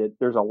mentioned it,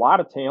 there's a lot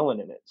of talent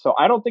in it. So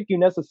I don't think you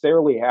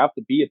necessarily have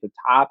to be at the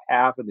top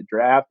half of the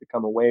draft to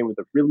come away with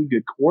a really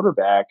good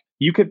quarterback.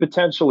 You could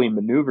potentially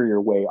maneuver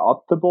your way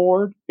up the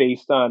board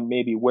based on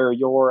maybe where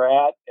you're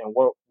at and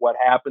what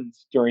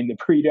happens during the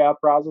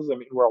pre-draft process. I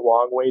mean, we're a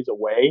long ways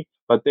away,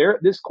 but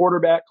this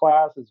quarterback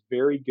class is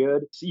very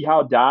good. See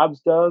how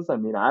Dobbs does. I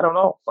mean, I don't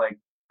know.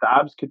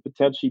 Dobbs could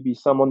potentially be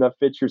someone that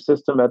fits your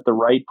system at the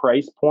right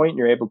price point.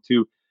 You're able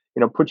to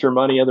put your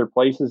money other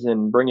places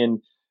and bring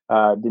in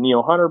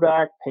Daniil Hunter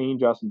back, paying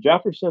Justin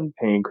Jefferson,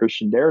 paying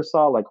Christian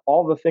Darrisaw,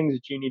 all the things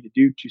that you need to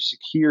do to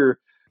secure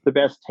the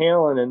best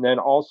talent and then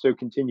also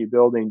continue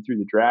building through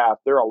the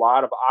draft. There are a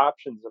lot of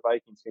options the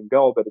Vikings can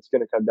go, but it's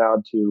going to come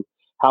down to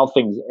how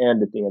things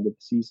end at the end of the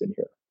season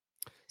here.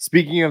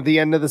 Speaking of the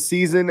end of the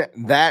season,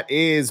 that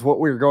is what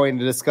we're going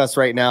to discuss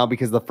right now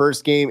because the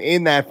first game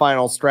in that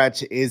final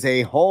stretch is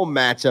a home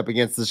matchup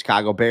against the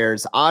Chicago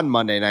Bears on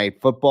Monday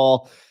Night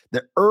Football.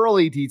 The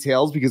early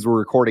details, because we're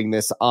recording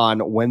this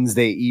on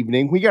Wednesday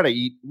evening, we gotta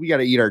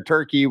eat our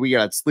turkey. We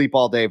gotta sleep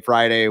all day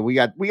Friday. We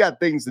got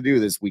things to do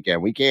this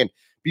weekend. We can't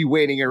be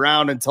waiting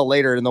around until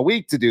later in the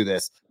week to do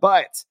this.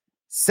 But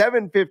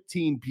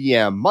 7:15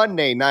 p.m.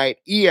 Monday night,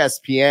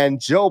 ESPN,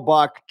 Joe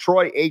Buck,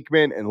 Troy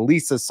Aikman, and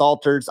Lisa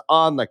Salters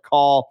on the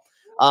call.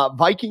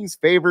 Vikings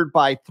favored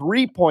by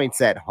 3 points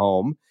at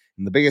home.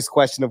 And the biggest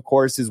question, of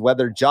course, is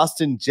whether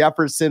Justin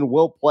Jefferson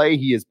will play.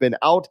 He has been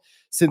out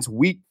since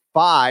week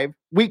 5.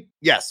 Week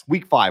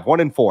 5,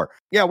 1-4.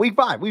 Yeah, week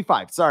five.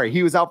 Sorry,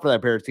 he was out for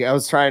that Bears game. I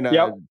was trying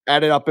to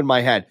add it up in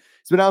my head.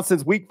 He's been out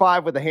since week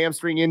 5 with a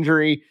hamstring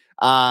injury.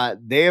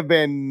 They have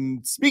been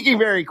speaking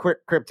very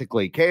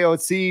cryptically.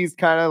 KOC's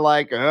kind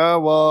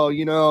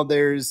of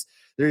there's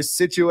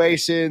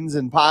situations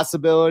and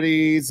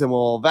possibilities and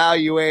we'll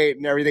evaluate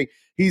and everything.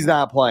 He's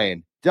not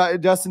playing.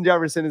 Justin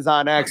Jefferson is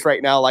on X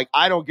right now.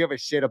 I don't give a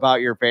shit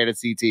about your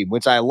fantasy team,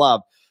 which I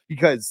love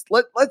because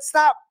let's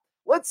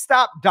let's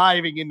stop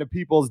diving into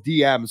people's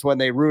DMs when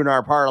they ruin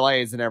our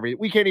parlays and everything.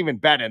 We can't even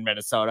bet in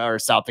Minnesota or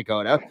South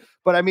Dakota.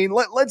 But I mean,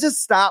 let's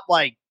just stop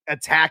like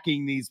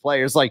attacking these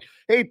players. Like,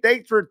 hey,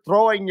 thanks for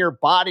throwing your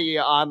body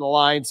on the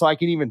line so I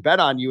can even bet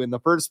on you in the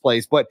first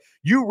place. But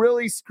you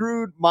really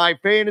screwed my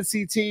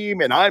fantasy team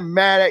and I'm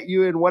mad at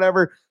you and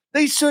whatever.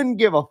 They shouldn't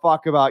give a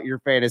fuck about your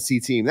fantasy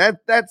team.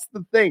 That's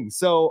the thing.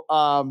 So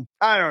I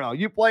don't know.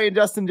 You playing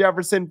Justin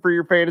Jefferson for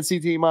your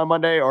fantasy team on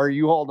Monday, or are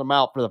you holding him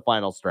out for the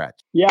final stretch?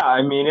 Yeah,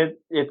 I mean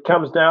it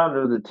comes down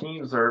to the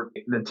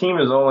team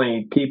is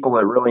only people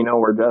that really know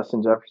where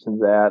Justin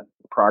Jefferson's at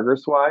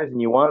progress wise,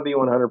 and you want to be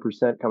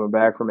 100% coming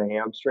back from a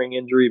hamstring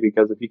injury,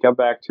 because if you come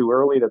back too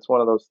early, that's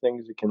one of those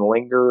things that can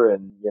linger,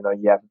 and you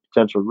have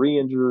potential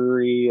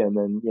re-injury, and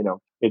then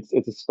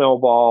it's a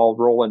snowball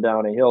rolling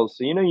down a hill.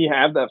 So you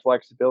have that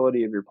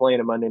flexibility. If you're playing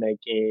a Monday night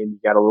game, you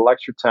got a little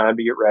extra time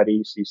to get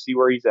ready, so you see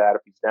where he's at.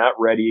 If he's not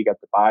ready, you got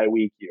the bye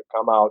week, you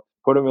come out,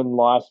 put him in the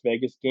Las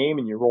Vegas game,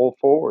 and you roll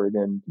forward.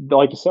 And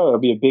like you said, it'll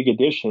be a big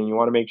addition. You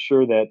want to make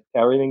sure that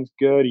everything's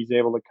good. He's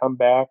able to come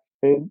back.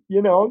 And,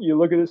 you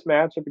look at this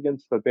matchup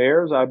against the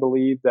Bears, I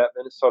believe that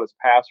Minnesota's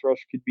pass rush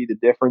could be the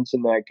difference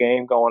in that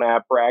game, going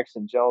at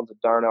Braxton Jones and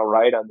Darnell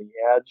Wright on the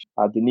edge.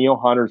 Daniil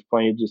Hunter's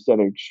playing just at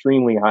an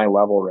extremely high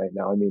level right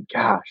now. I mean,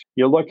 gosh,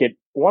 you look at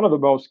one of the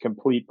most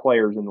complete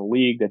players in the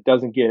league that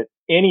doesn't get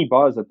any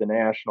buzz at the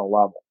national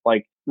level,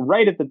 like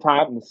right at the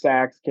top in the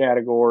sacks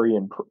category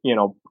and,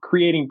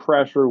 creating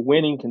pressure,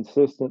 winning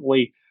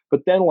consistently.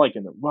 But then, like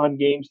in the run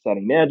game,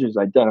 setting edges,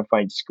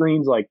 identifying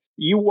screens, like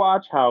you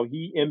watch how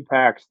he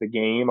impacts the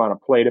game on a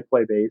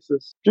play-to-play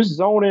basis. Just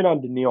zone in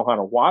on Daniil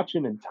Hunter. Watch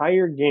an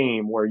entire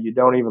game where you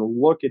don't even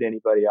look at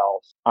anybody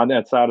else on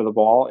that side of the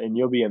ball, and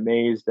you'll be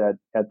amazed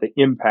at the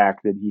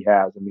impact that he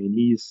has. I mean,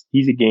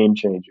 he's a game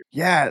changer.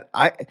 Yeah,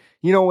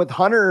 with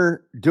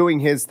Hunter doing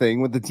his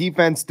thing, with the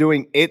defense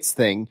doing its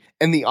thing,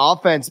 and the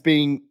offense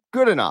being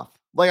good enough.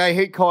 Like, I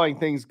hate calling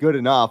things good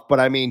enough,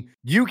 but I mean,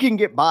 you can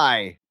get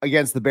by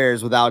against the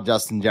Bears without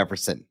Justin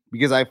Jefferson,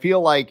 because I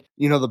feel like,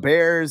 the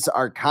Bears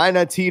are kind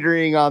of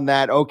teetering on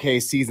that,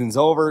 okay, season's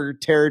over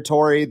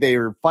territory. They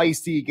were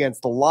feisty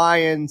against the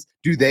Lions.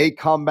 Do they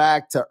come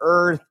back to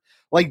earth?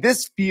 Like,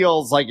 this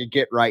feels like a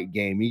get right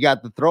game. You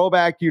got the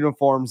throwback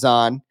uniforms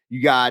on.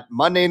 You got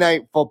Monday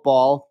Night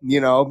Football.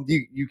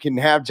 You can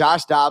have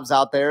Josh Dobbs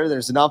out there.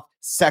 There's enough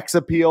sex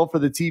appeal for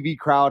the TV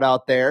crowd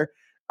out there.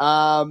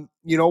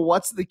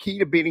 What's the key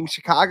to beating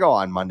Chicago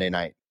on Monday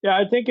night? Yeah,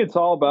 I think it's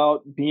all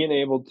about being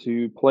able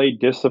to play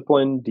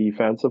disciplined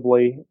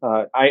defensively.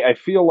 I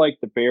feel like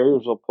the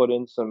Bears will put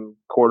in some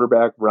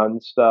quarterback run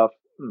stuff,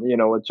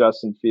 with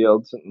Justin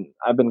Fields. And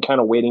I've been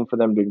kind of waiting for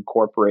them to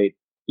incorporate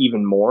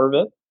even more of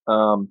it.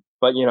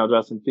 But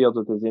Justin Fields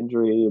with his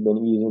injury have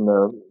been easing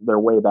their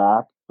way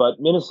back. But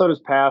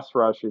Minnesota's pass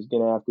rush is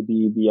going to have to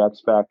be the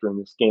X factor in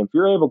this game. If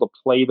you're able to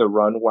play the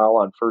run well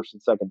on first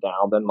and second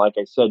down, then like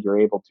I said, you're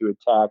able to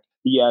attack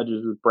the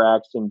edges with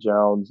Braxton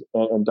Jones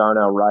and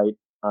Darnell Wright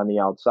on the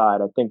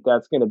outside. I think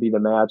that's going to be the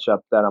matchup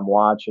that I'm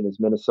watching,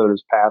 is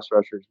Minnesota's pass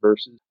rushers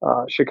versus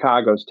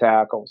Chicago's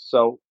tackles.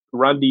 So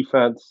run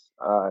defense,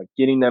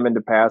 getting them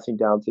into passing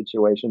down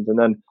situations. And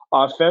then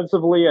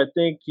offensively, I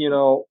think,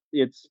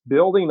 it's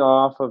building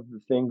off of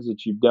the things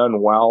that you've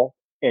done well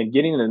and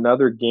getting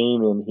another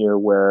game in here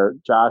where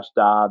Josh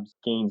Dobbs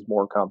gains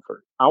more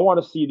comfort. I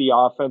want to see the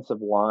offensive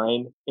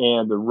line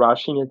and the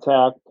rushing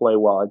attack play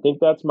well. I think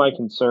that's my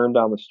concern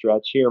down the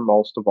stretch here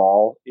most of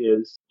all,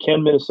 is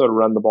can Minnesota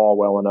run the ball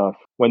well enough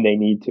when they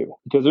need to?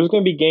 Because there's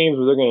going to be games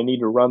where they're going to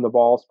need to run the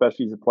ball,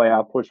 especially as the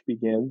playoff push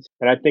begins.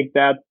 And I think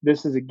that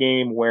this is a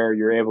game where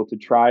you're able to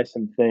try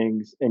some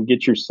things and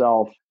get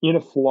yourself in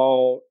a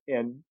flow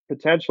and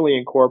potentially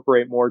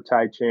incorporate more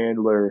Ty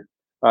Chandler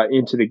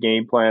into the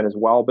game plan as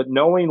well. But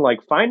knowing,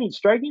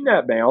 striking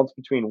that balance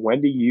between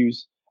when to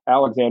use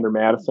Alexander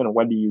Madison and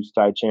when to use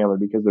Ty Chandler,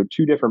 because they're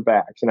two different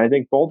backs. And I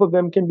think both of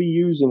them can be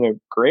used in a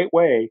great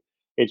way.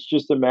 It's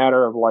just a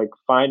matter of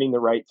finding the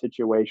right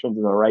situations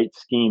and the right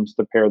schemes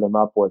to pair them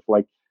up with,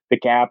 like the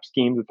gap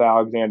schemes with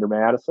Alexander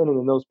Madison, and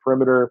then those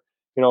perimeter,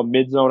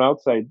 mid-zone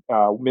outside,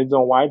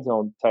 mid-zone wide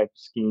zone type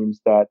schemes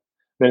that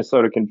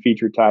Minnesota can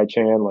feature Ty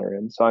Chandler.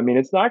 And so, I mean,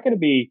 it's not going to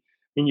be,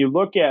 when you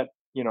look at,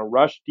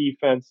 rush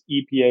defense,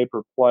 EPA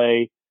per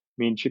play, I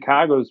mean,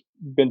 Chicago's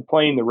been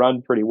playing the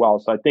run pretty well.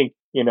 So I think,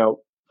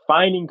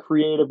 finding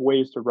creative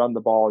ways to run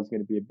the ball is going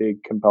to be a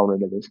big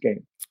component of this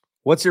game.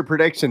 What's your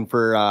prediction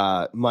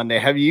for Monday?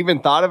 Have you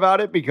even thought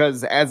about it?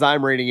 Because as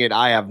I'm reading it,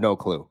 I have no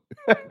clue.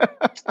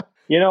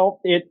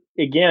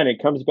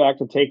 It comes back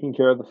to taking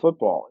care of the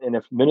football. And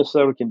if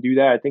Minnesota can do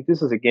that, I think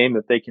this is a game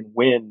that they can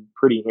win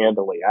pretty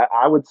handily.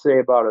 I would say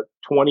about a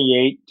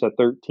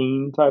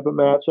 28-13 type of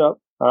matchup.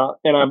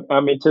 And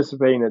I'm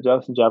anticipating that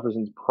Justin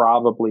Jefferson's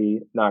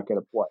probably not going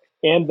to play,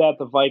 and that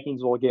the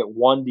Vikings will get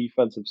one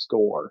defensive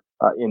score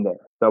in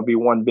there. There'll be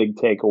one big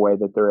takeaway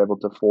that they're able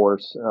to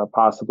force,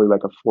 possibly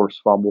like a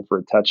forced fumble for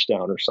a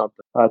touchdown or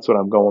something. That's what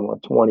I'm going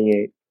with,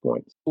 28.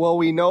 points. Well,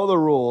 we know the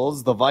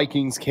rules. The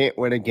Vikings can't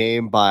win a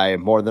game by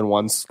more than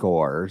one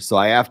score, so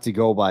I have to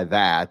go by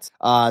that.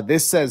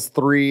 This says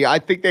 3. I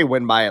think they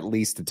win by at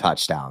least a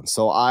touchdown.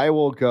 So I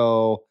will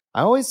go.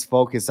 I always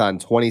focus on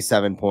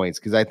 27 points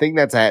because I think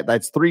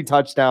that's 3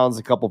 touchdowns,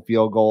 a couple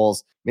field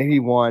goals, maybe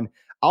one.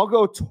 I'll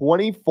go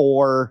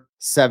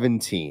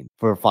 24-17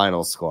 for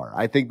final score.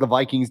 I think the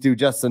Vikings do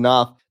just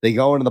enough. They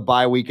go into the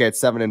bye week at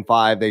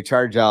 7-5. They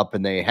charge up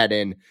and they head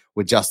in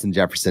with Justin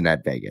Jefferson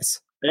at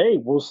Vegas. Hey,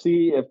 we'll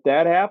see if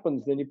that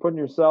happens. Then you're putting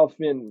yourself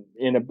in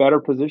a better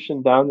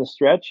position down the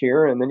stretch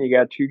here, and then you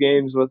got 2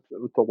 games with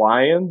the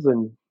Lions,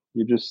 and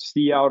you just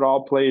see how it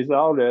all plays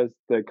out as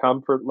the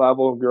comfort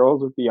level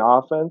grows with the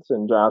offense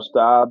and Josh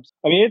Dobbs.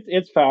 I mean,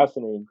 it's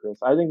fascinating, Chris.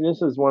 I think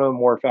this is one of the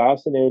more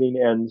fascinating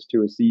ends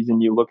to a season.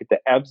 You look at the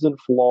ebbs and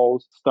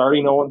flows,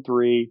 starting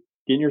 0-3,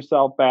 getting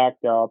yourself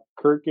backed up.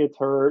 Kirk gets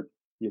hurt.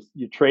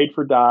 You trade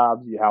for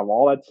Dobbs. You have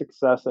all that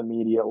success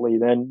immediately.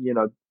 Then,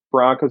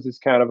 Broncos is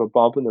kind of a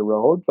bump in the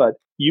road, but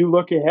you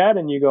look ahead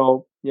and you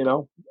go,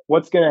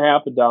 what's going to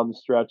happen down the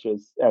stretch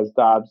as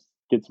Dobbs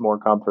gets more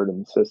comfort in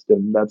the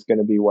system? That's going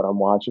to be what I'm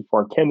watching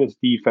for. Can this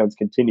defense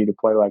continue to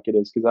play like it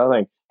is? Because I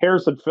think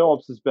Harrison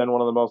Phillips has been one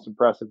of the most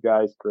impressive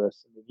guys,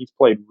 Chris. I mean, he's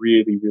played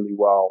really, really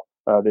well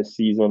this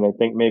season. I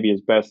think maybe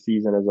his best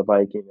season as a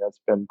Viking. That's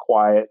been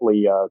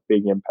quietly a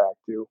big impact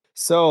too.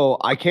 So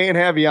I can't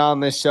have you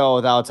on this show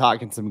without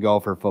talking some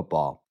Gopher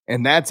football.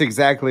 And that's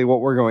exactly what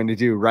we're going to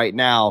do right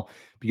now,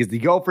 because the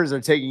Gophers are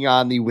taking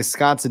on the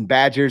Wisconsin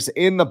Badgers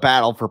in the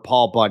battle for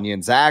Paul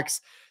Bunyan's axe.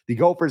 The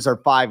Gophers are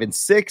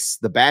 5-6.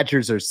 The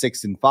Badgers are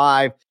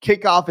 6-5.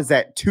 Kickoff is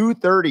at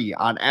 2:30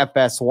 on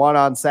FS1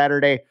 on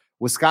Saturday.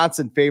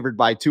 Wisconsin favored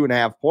by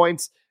 2.5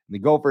 points. And the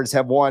Gophers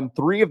have won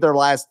 3 of their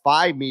last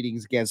 5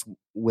 meetings against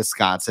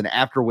Wisconsin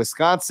after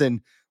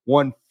Wisconsin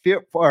won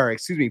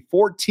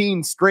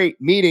 14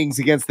 straight meetings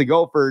against the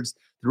Gophers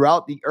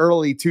throughout the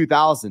early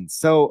 2000s.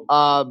 So,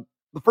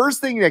 the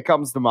first thing that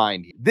comes to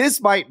mind,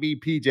 this might be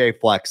PJ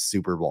Fleck's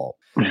Super Bowl,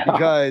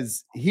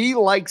 because he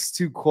likes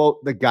to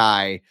quote the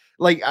guy.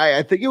 Like,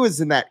 I think it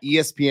was in that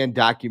ESPN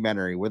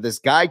documentary where this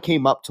guy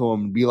came up to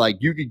him and be like,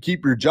 you can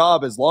keep your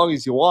job as long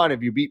as you want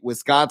if you beat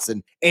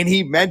Wisconsin. And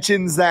he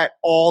mentions that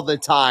all the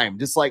time.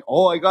 Just like,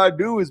 all I got to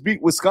do is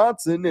beat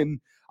Wisconsin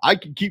and I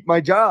can keep my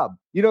job.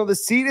 The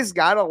seat has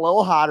got a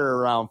little hotter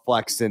around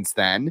Fleck since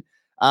then.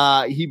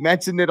 He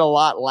mentioned it a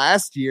lot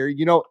last year.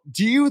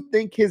 Do you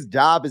think his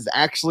job is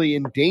actually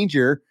in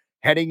danger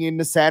heading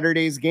into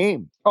Saturday's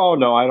game? Oh,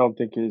 no, I don't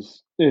think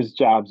his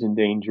job's in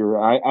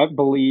danger. I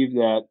believe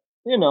that,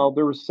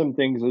 there was some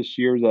things this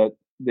year that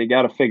they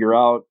got to figure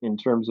out in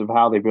terms of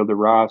how they build the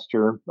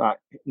roster,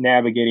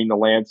 navigating the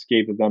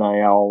landscape of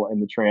NIL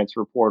and the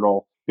transfer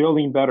portal,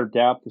 building better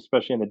depth,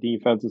 especially on the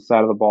defensive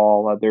side of the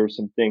ball. There's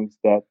some things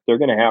that they're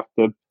going to have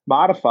to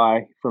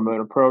modify from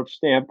an approach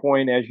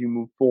standpoint as you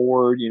move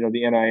forward.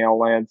 The NIL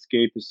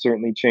landscape has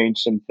certainly changed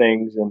some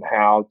things in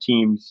how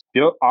teams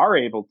are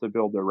able to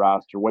build their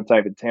roster, what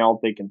type of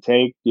talent they can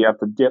take. You have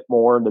to dip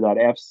more into that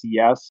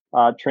FCS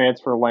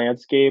transfer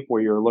landscape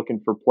where you're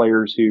looking for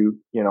players who,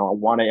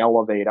 want to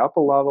elevate up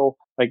a level.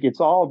 Like,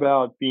 it's all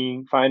about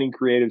finding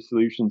creative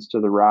solutions to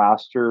the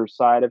roster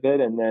side of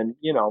it, and then,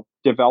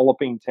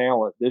 developing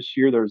talent. This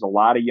year, there's a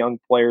lot of young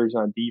players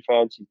on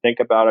defense. You think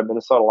about it,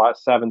 Minnesota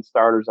lost 7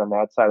 starters on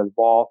that side of the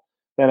ball.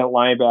 Then at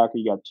linebacker,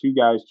 you got 2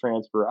 guys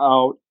transfer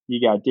out.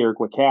 You got Derek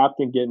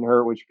LeCaptain getting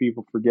hurt, which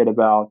people forget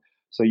about.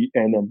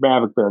 And then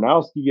Maverick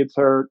Baranowski gets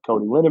hurt,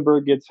 Cody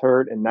Lindenberg gets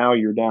hurt, and now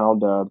you're down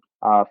to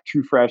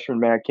true freshman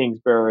Matt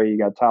Kingsbury. You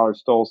got Tyler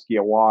Stolsky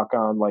at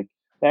walk-on. Like,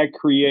 that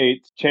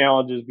creates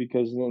challenges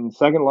because then the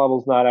second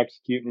level is not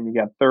executing, and you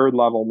got third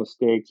level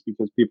mistakes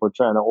because people are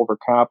trying to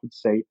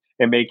overcompensate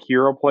and make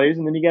hero plays.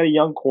 And then you got a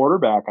young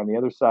quarterback on the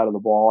other side of the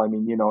ball. I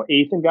mean,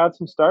 Ethan got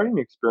some starting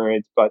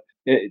experience, but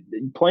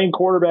playing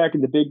quarterback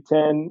in the Big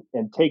Ten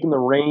and taking the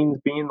reins,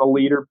 being the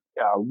leader,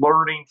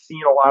 learning,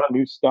 seeing a lot of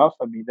new stuff.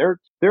 I mean, there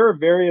are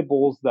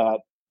variables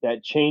that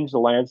changed the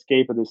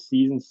landscape of the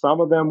season. Some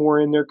of them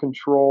were in their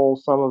control.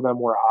 Some of them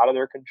were out of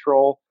their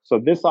control. So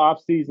this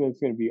offseason is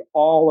going to be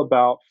all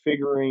about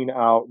figuring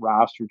out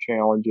roster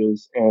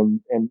challenges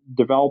and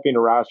developing a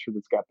roster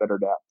that's got better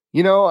depth.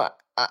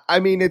 I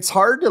mean, it's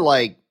hard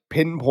to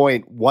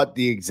pinpoint what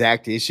the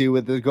exact issue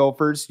with the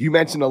Gophers. You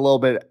mentioned a little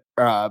bit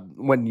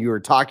when you were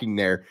talking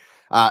there.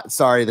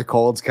 Sorry, the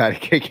cold's kind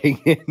of kicking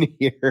in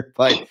here,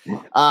 but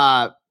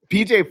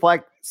PJ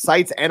Fleck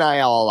cites NIL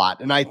a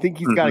lot, and I think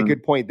he's got a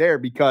good point there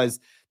because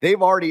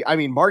they've already,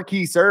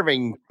 Marquise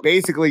Irving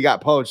basically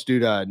got poached due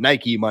to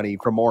Nike money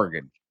from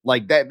Oregon.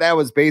 Like that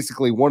was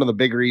basically one of the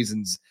big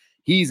reasons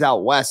he's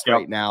out west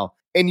right now.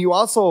 And you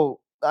also,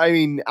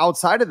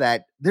 outside of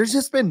that, there's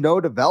just been no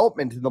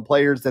development in the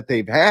players that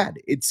they've had.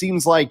 It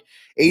seems like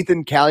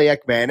Ethan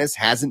Kaliak-Manis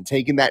hasn't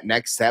taken that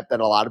next step that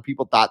a lot of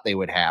people thought they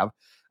would have.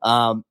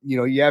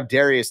 You have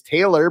Darius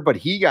Taylor, but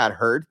he got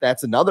hurt.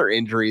 That's another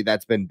injury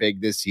that's been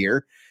big this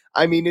year.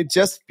 It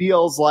just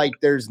feels like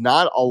there's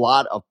not a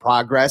lot of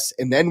progress.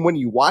 And then when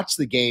you watch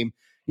the game,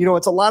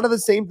 it's a lot of the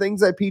same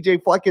things that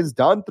PJ Fleck has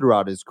done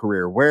throughout his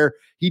career, where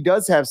he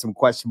does have some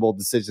questionable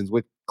decisions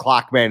with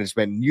clock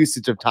management and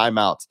usage of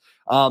timeouts.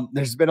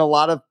 There's been a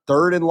lot of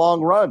third and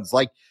long runs.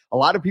 Like, a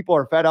lot of people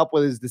are fed up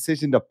with his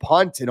decision to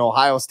punt in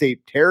Ohio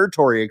State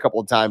territory a couple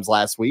of times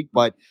last week,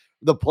 but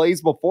the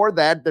plays before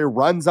that, there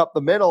runs up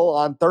the middle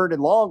on third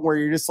and long where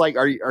you're just like,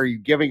 are you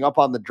giving up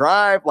on the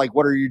drive? Like,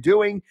 what are you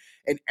doing?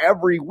 And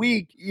every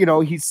week,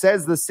 he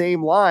says the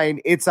same line,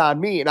 it's on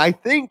me. And I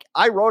think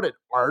I wrote an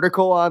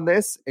article on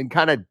this and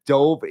kind of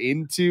dove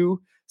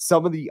into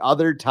some of the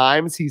other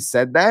times he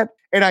said that.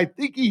 And I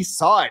think he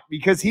saw it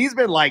because he's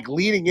been like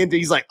leading into,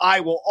 he's like, I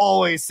will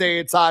always say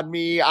it's on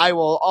me. I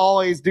will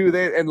always do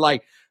this. And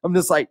like, I'm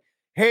just like,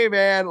 hey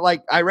man,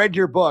 like, I read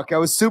your book. I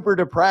was super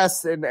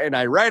depressed and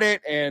I read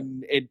it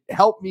and it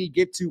helped me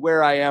get to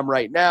where I am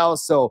right now.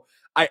 So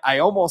I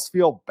almost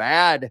feel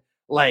bad,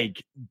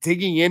 like,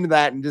 digging into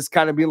that and just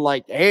kind of being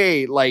like,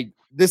 hey, like,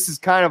 this is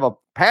kind of a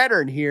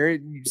pattern here.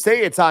 You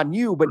say it's on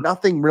you, but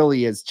nothing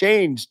really has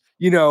changed.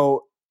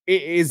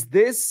 Is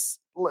this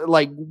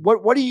like,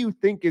 what do you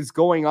think is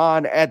going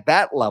on at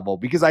that level?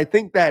 Because I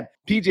think that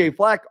PJ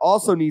Fleck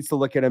also needs to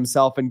look at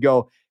himself and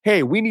go,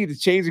 hey, we need to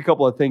change a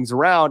couple of things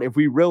around if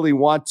we really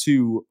want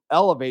to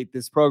elevate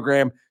this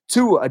program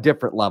to a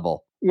different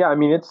level. Yeah, I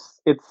mean,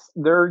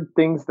 there are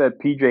things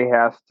that PJ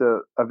has to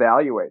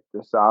evaluate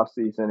this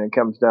offseason. It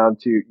comes down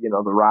to,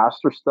 the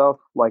roster stuff,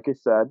 like I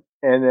said,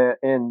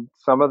 and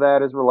some of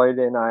that is related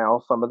to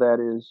NIL. Some of that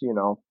is,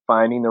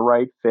 finding the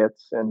right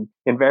fits and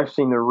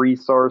investing the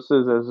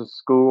resources as a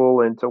school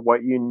into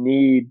what you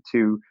need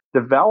to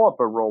develop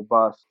a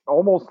robust,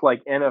 almost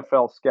like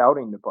NFL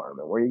scouting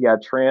department, where you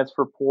got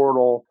transfer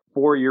portal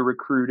for your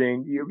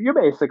recruiting. You're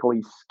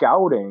basically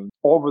scouting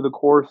over the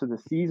course of the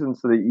season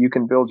so that you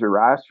can build your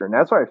roster. And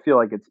that's what I feel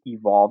like it's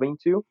evolving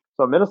to.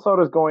 So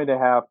Minnesota's going to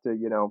have to,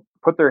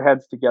 put their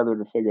heads together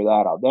to figure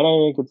that out. Then I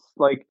think it's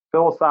like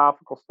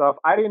philosophical stuff.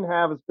 I didn't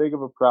have as big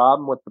of a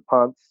problem with the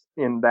punts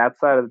in that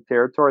side of the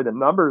territory. The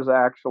numbers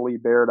actually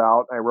bared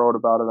out. I wrote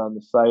about it on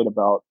the site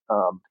about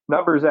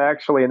numbers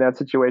actually in that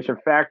situation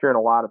factor in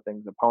a lot of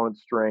things: opponent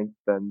strength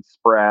and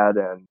spread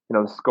and,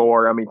 the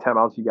score, how many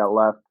timeouts you got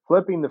left.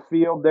 Flipping the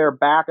field there,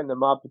 backing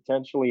them up,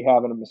 potentially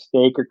having a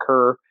mistake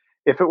occur.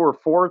 If it were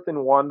 4th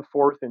and 1,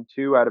 4th and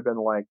 2, I'd have been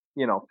like,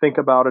 think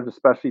about it,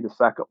 especially the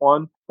second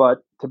one. But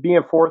to be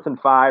in 4th and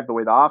 5, the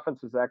way the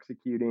offense is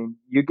executing,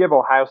 you give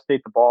Ohio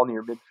State the ball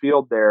near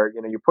midfield there,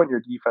 you're putting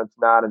your defense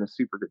not in a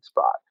super good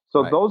spot.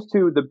 So right. Those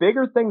two, the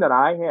bigger thing that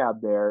I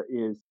have there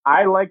is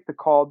I like the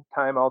called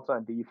timeouts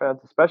on defense,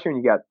 especially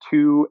when you got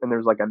 2 and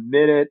there's like a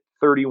minute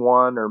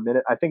 31 or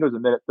I think it was a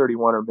minute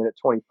 31 or minute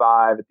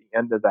 25 at the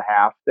end of the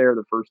half there,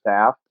 the first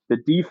half. The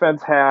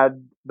defense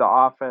had the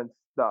offense,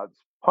 the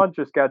punt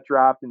just got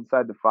dropped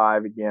inside the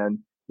 5 again.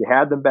 You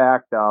had them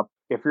backed up.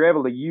 If you're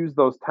able to use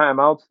those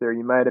timeouts there,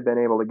 you might have been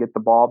able to get the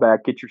ball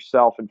back, get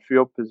yourself in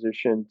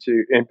position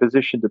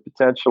to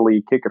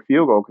potentially kick a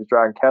field goal because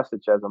Dragan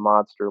Kesich has a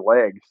monster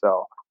leg.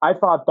 So I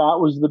thought that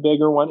was the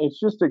bigger one. It's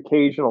just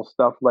occasional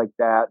stuff like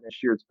that. This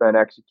year it's been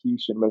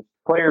execution with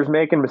players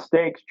making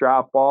mistakes,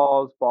 drop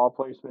balls, ball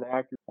placement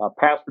accuracy,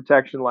 pass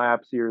protection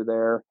laps here or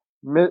there.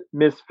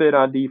 Misfit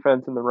on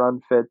defense in the run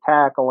fit,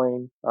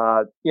 tackling.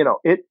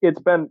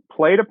 It's been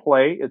play to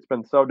play. It's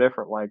been so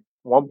different. Like,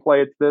 one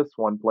play it's this,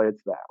 one play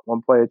it's that.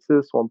 One play it's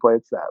this, one play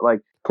it's that. Like,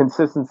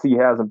 consistency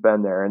hasn't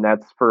been there, and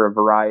that's for a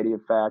variety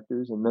of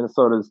factors. And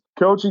Minnesota's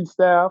coaching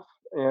staff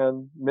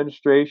and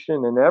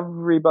administration and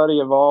everybody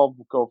involved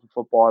with Gopher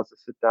football has to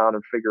sit down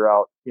and figure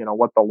out,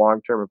 what the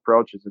long-term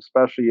approach is,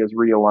 especially as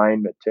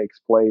realignment takes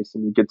place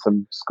and you get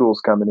some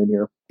schools coming in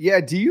here.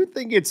 Yeah. Do you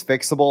think it's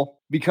fixable?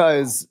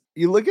 Because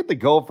you look at the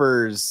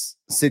Gophers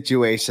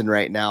situation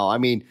right now. I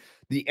mean,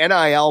 the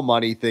NIL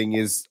money thing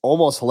is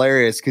almost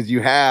hilarious because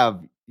you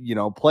have,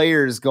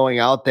 players going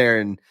out there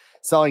and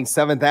selling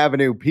 7th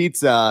Avenue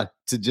pizza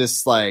to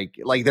just like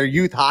they're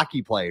youth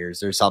hockey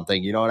players or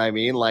something. You know what I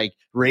mean? Like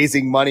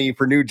raising money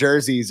for new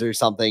jerseys or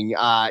something.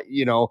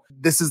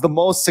 This is the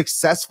most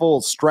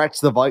successful stretch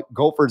the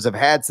Gophers have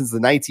had since the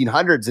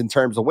 1900s in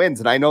terms of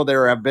wins. And I know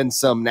there have been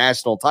some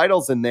national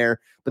titles in there,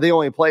 but they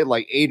only played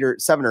like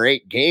 7 or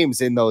 8 games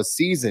in those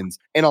seasons.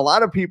 And a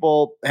lot of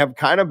people have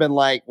kind of been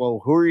like,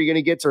 well, who are you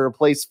going to get to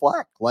replace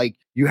Fleck? Like,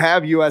 you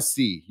have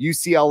USC,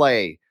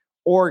 UCLA,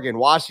 Oregon,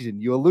 Washington.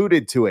 You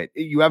alluded to it.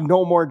 You have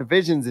no more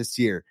divisions this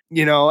year.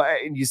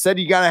 You said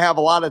you got to have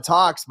a lot of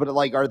talks, but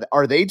like,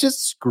 are they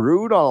just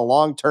screwed on a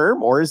long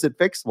term, or is it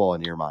fixable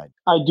in your mind?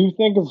 I do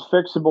think it's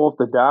fixable if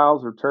the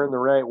dials are turned the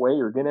right way.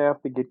 You're going to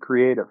have to get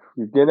creative.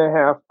 You're going to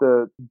have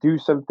to do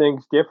some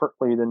things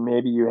differently than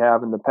maybe you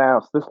have in the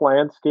past. This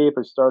landscape,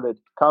 I started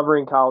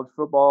covering college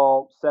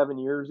football 7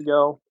 years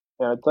ago,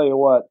 and I tell you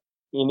what,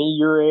 in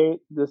year 8,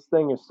 this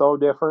thing is so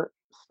different,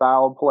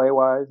 style of play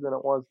wise, than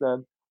it was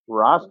then.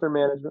 Roster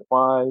management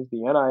wise, the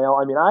NIL.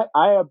 I mean,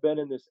 I have been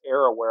in this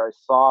era where I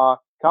saw a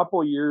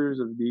couple years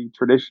of the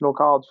traditional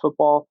college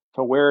football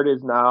to where it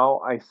is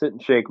now. I sit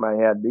and shake my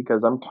head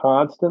because I'm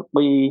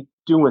constantly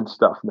doing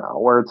stuff now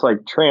where it's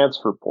like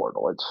transfer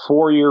portal, it's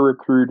 4-year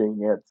recruiting,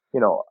 it's,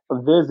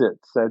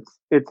 visits,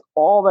 it's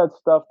all that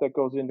stuff that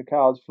goes into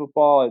college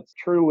football. It's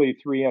truly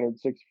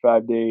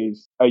 365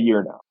 days a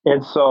year now.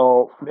 And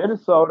so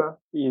Minnesota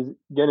is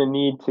going to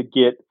need to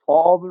get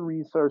all the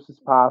resources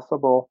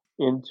possible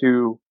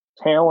into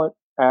talent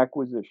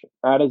acquisition.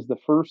 That is the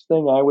first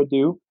thing I would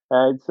do.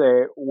 I'd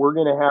say we're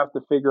going to have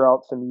to figure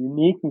out some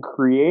unique and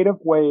creative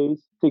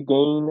ways to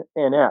gain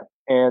an edge.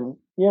 And,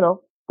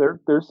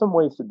 there's some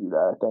ways to do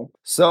that, I think.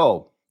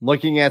 So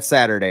looking at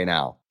Saturday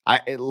now,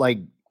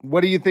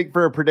 what do you think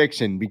for a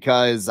prediction?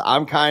 Because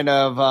I'm kind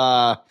of,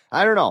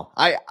 I don't know.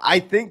 I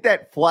think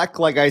that Fleck,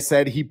 like I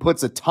said, he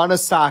puts a ton of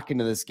stock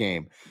into this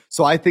game.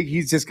 So I think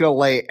he's just going to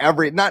lay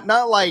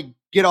not like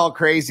get all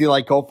crazy,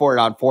 like go for it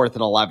on 4th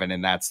and 11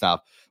 and that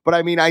stuff. But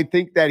I mean, I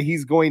think that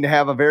he's going to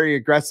have a very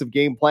aggressive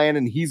game plan,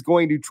 and he's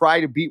going to try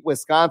to beat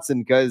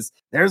Wisconsin because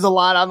there's a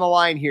lot on the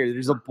line here.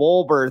 There's a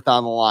bowl berth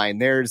on the line.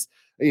 There's,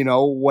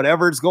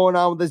 whatever's going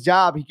on with his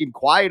job, he can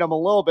quiet him a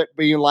little bit,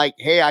 being like,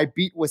 hey, I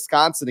beat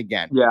Wisconsin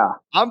again. Yeah.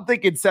 I'm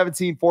thinking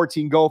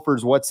 17-14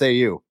 Gophers. What say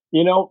you?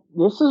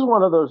 This is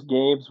one of those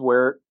games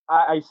where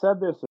I said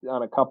this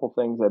on a couple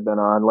things I've been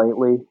on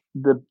lately.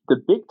 The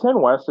Big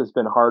Ten West has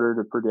been harder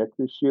to predict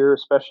this year,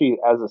 especially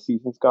as the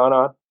season's gone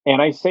on.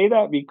 And I say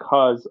that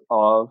because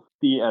of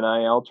the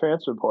NIL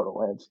transfer portal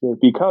landscape,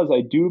 because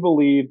I do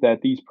believe that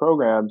these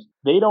programs,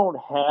 they don't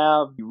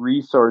have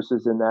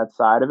resources in that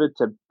side of it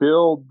to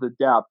build the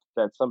depth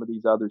that some of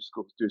these other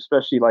schools do,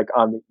 especially like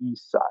on the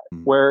east side,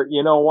 where,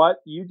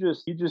 you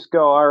just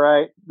go, all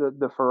right,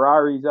 the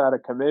Ferrari's out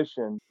of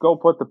commission, go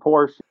put the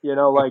Porsche,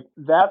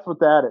 that's what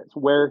that is.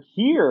 Where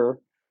here,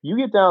 you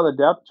get down the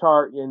depth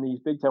chart in these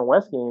Big Ten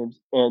West games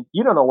and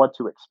you don't know what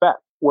to expect,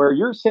 where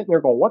you're sitting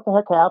there going, what the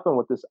heck happened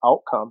with this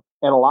outcome?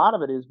 And a lot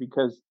of it is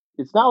because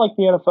it's not like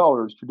the NFL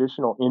where there's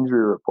traditional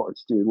injury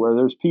reports, dude, where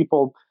there's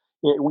people,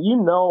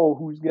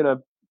 who's going to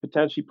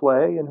potentially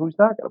play and who's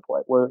not going to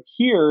play. Where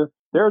here,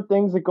 there are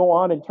things that go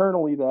on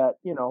internally that,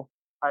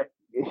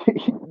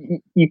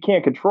 you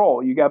can't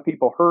control. You got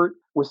people hurt.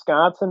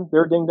 Wisconsin,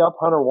 they're dinged up.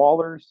 Hunter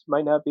Wallers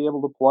might not be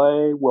able to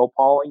play. Will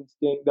Pauling's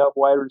dinged up,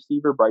 wide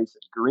receiver.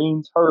 Bryson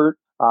Green's hurt.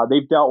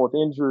 They've dealt with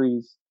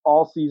injuries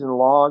all season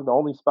long. The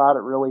only spot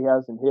it really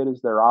hasn't hit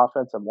is their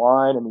offensive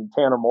line. I mean,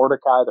 Tanner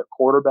Mordecai, their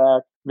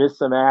quarterback, missed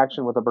some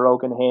action with a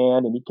broken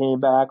hand, and he came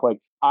back. Like,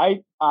 I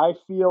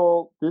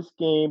feel this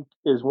game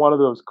is one of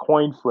those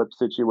coin flip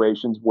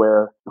situations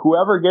where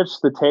whoever gets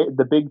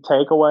the big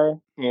takeaway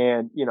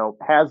and,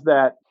 has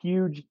that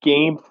huge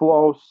game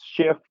flow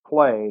shift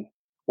play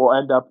will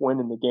end up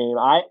winning the game.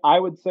 I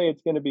would say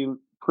it's going to be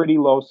pretty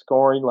low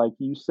scoring, like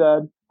you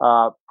said,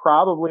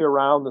 probably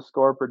around the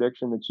score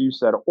prediction that you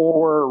said,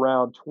 or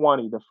around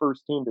 20. The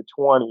first team to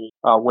 20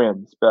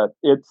 wins. But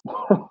it's,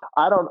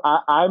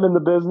 I'm in the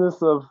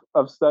business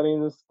of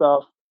studying this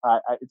stuff.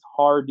 It's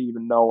hard to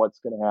even know what's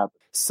going to happen.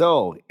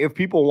 So if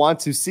people want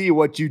to see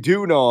what you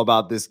do know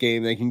about this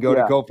game, they can go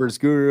to Gophers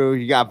Guru.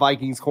 You got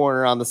Vikings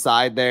Corner on the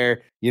side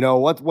there.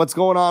 What's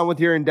going on with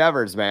your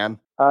endeavors, man?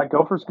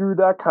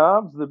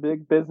 GophersGuru.com is the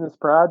big business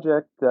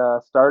project.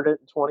 Started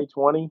in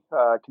 2020,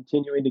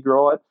 continuing to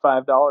grow at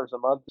 $5 a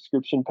month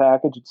subscription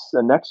package. It's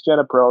a next-gen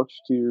approach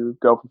to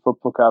Gopher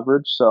football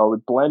coverage. So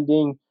with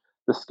blending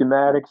the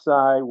schematic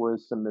side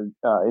with some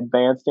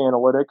advanced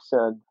analytics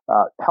and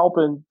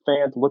helping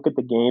fans look at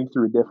the game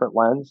through a different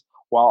lens,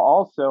 while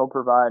also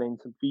providing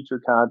some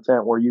feature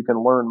content where you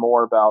can learn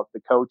more about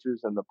the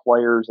coaches and the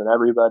players and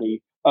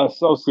everybody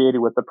associated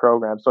with the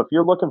program. So if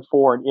you're looking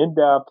for an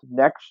in-depth,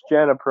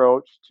 next-gen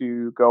approach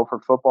to Gopher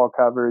football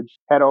coverage,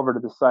 head over to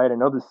the site. I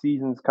know the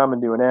season's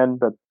coming to an end,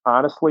 but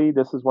honestly,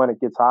 this is when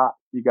it gets hot.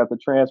 You got the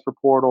transfer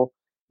portal.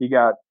 You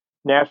got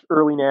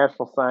early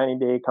National Signing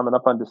Day coming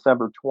up on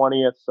December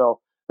 20th. So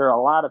there are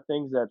a lot of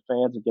things that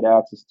fans will get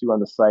access to on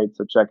the site.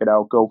 So check it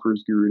out,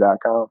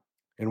 gophersguru.com.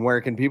 And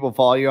where can people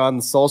follow you on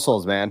the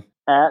socials, man?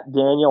 At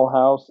Daniel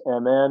House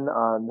MN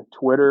on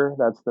Twitter.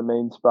 That's the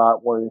main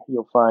spot where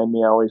you'll find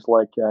me. I always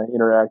like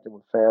interacting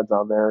with fans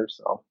on there.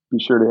 So be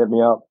sure to hit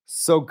me up.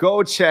 So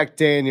go check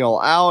Daniel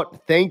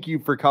out. Thank you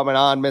for coming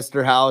on,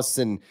 Mr. House.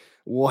 And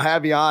we'll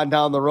have you on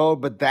down the road,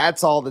 but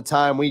that's all the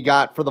time we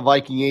got for the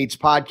Viking Age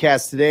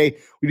podcast today.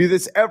 We do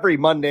this every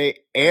Monday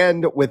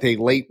and with a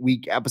late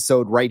week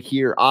episode right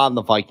here on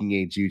the Viking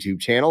Age YouTube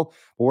channel.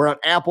 We're on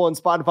Apple and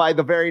Spotify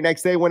the very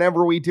next day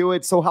whenever we do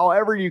it. So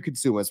however you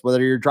consume us,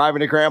 whether you're driving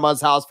to grandma's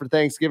house for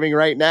Thanksgiving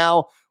right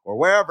now or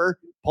wherever,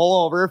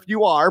 pull over if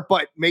you are,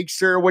 but make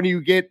sure when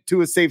you get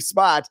to a safe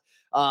spot,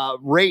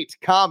 rate,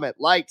 comment,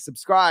 like,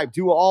 subscribe,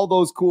 do all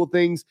those cool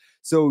things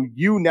so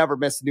you never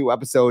miss a new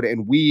episode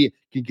and we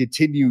can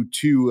continue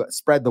to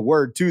spread the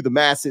word to the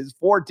masses.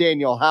 For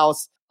Daniel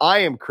House, I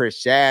am Chris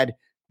Shad.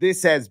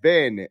 This has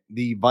been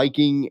the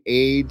Viking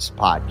Age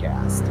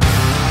Podcast.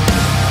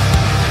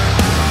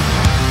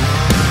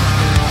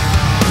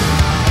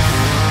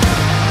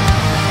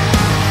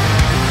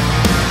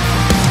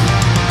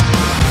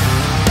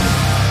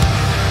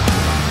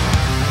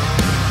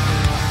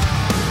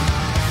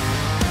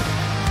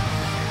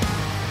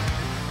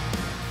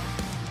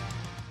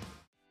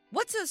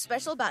 What's so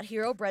special about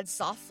Hero Bread's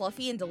soft,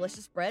 fluffy, and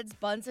delicious breads,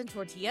 buns, and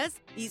tortillas?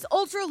 These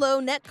ultra-low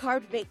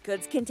net-carb baked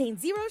goods contain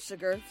zero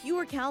sugar,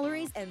 fewer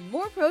calories, and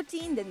more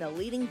protein than the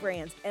leading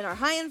brands, and are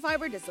high in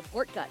fiber to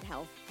support gut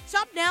health.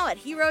 Shop now at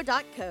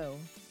hero.co.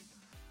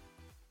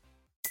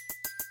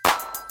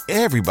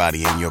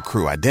 Everybody in your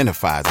crew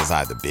identifies as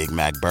either Big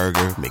Mac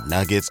Burger,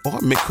 McNuggets, or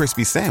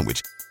McCrispy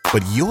Sandwich.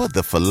 But you're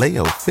the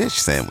Filet-O-Fish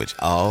Sandwich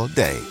all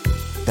day.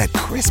 That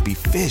crispy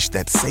fish,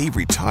 that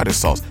savory tartar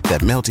sauce,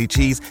 that melty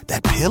cheese,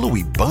 that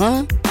pillowy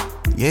bun.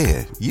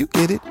 Yeah, you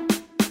get it.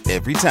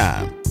 Every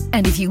time.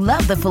 And if you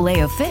love the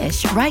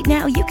Filet-O-Fish, right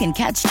now you can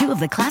catch two of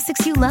the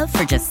classics you love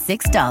for just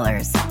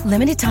 $6.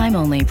 Limited time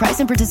only. Price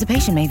and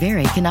participation may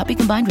vary. Cannot be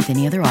combined with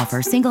any other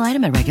offer. Single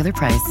item at regular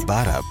price.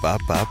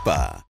 Ba-da-ba-ba-ba.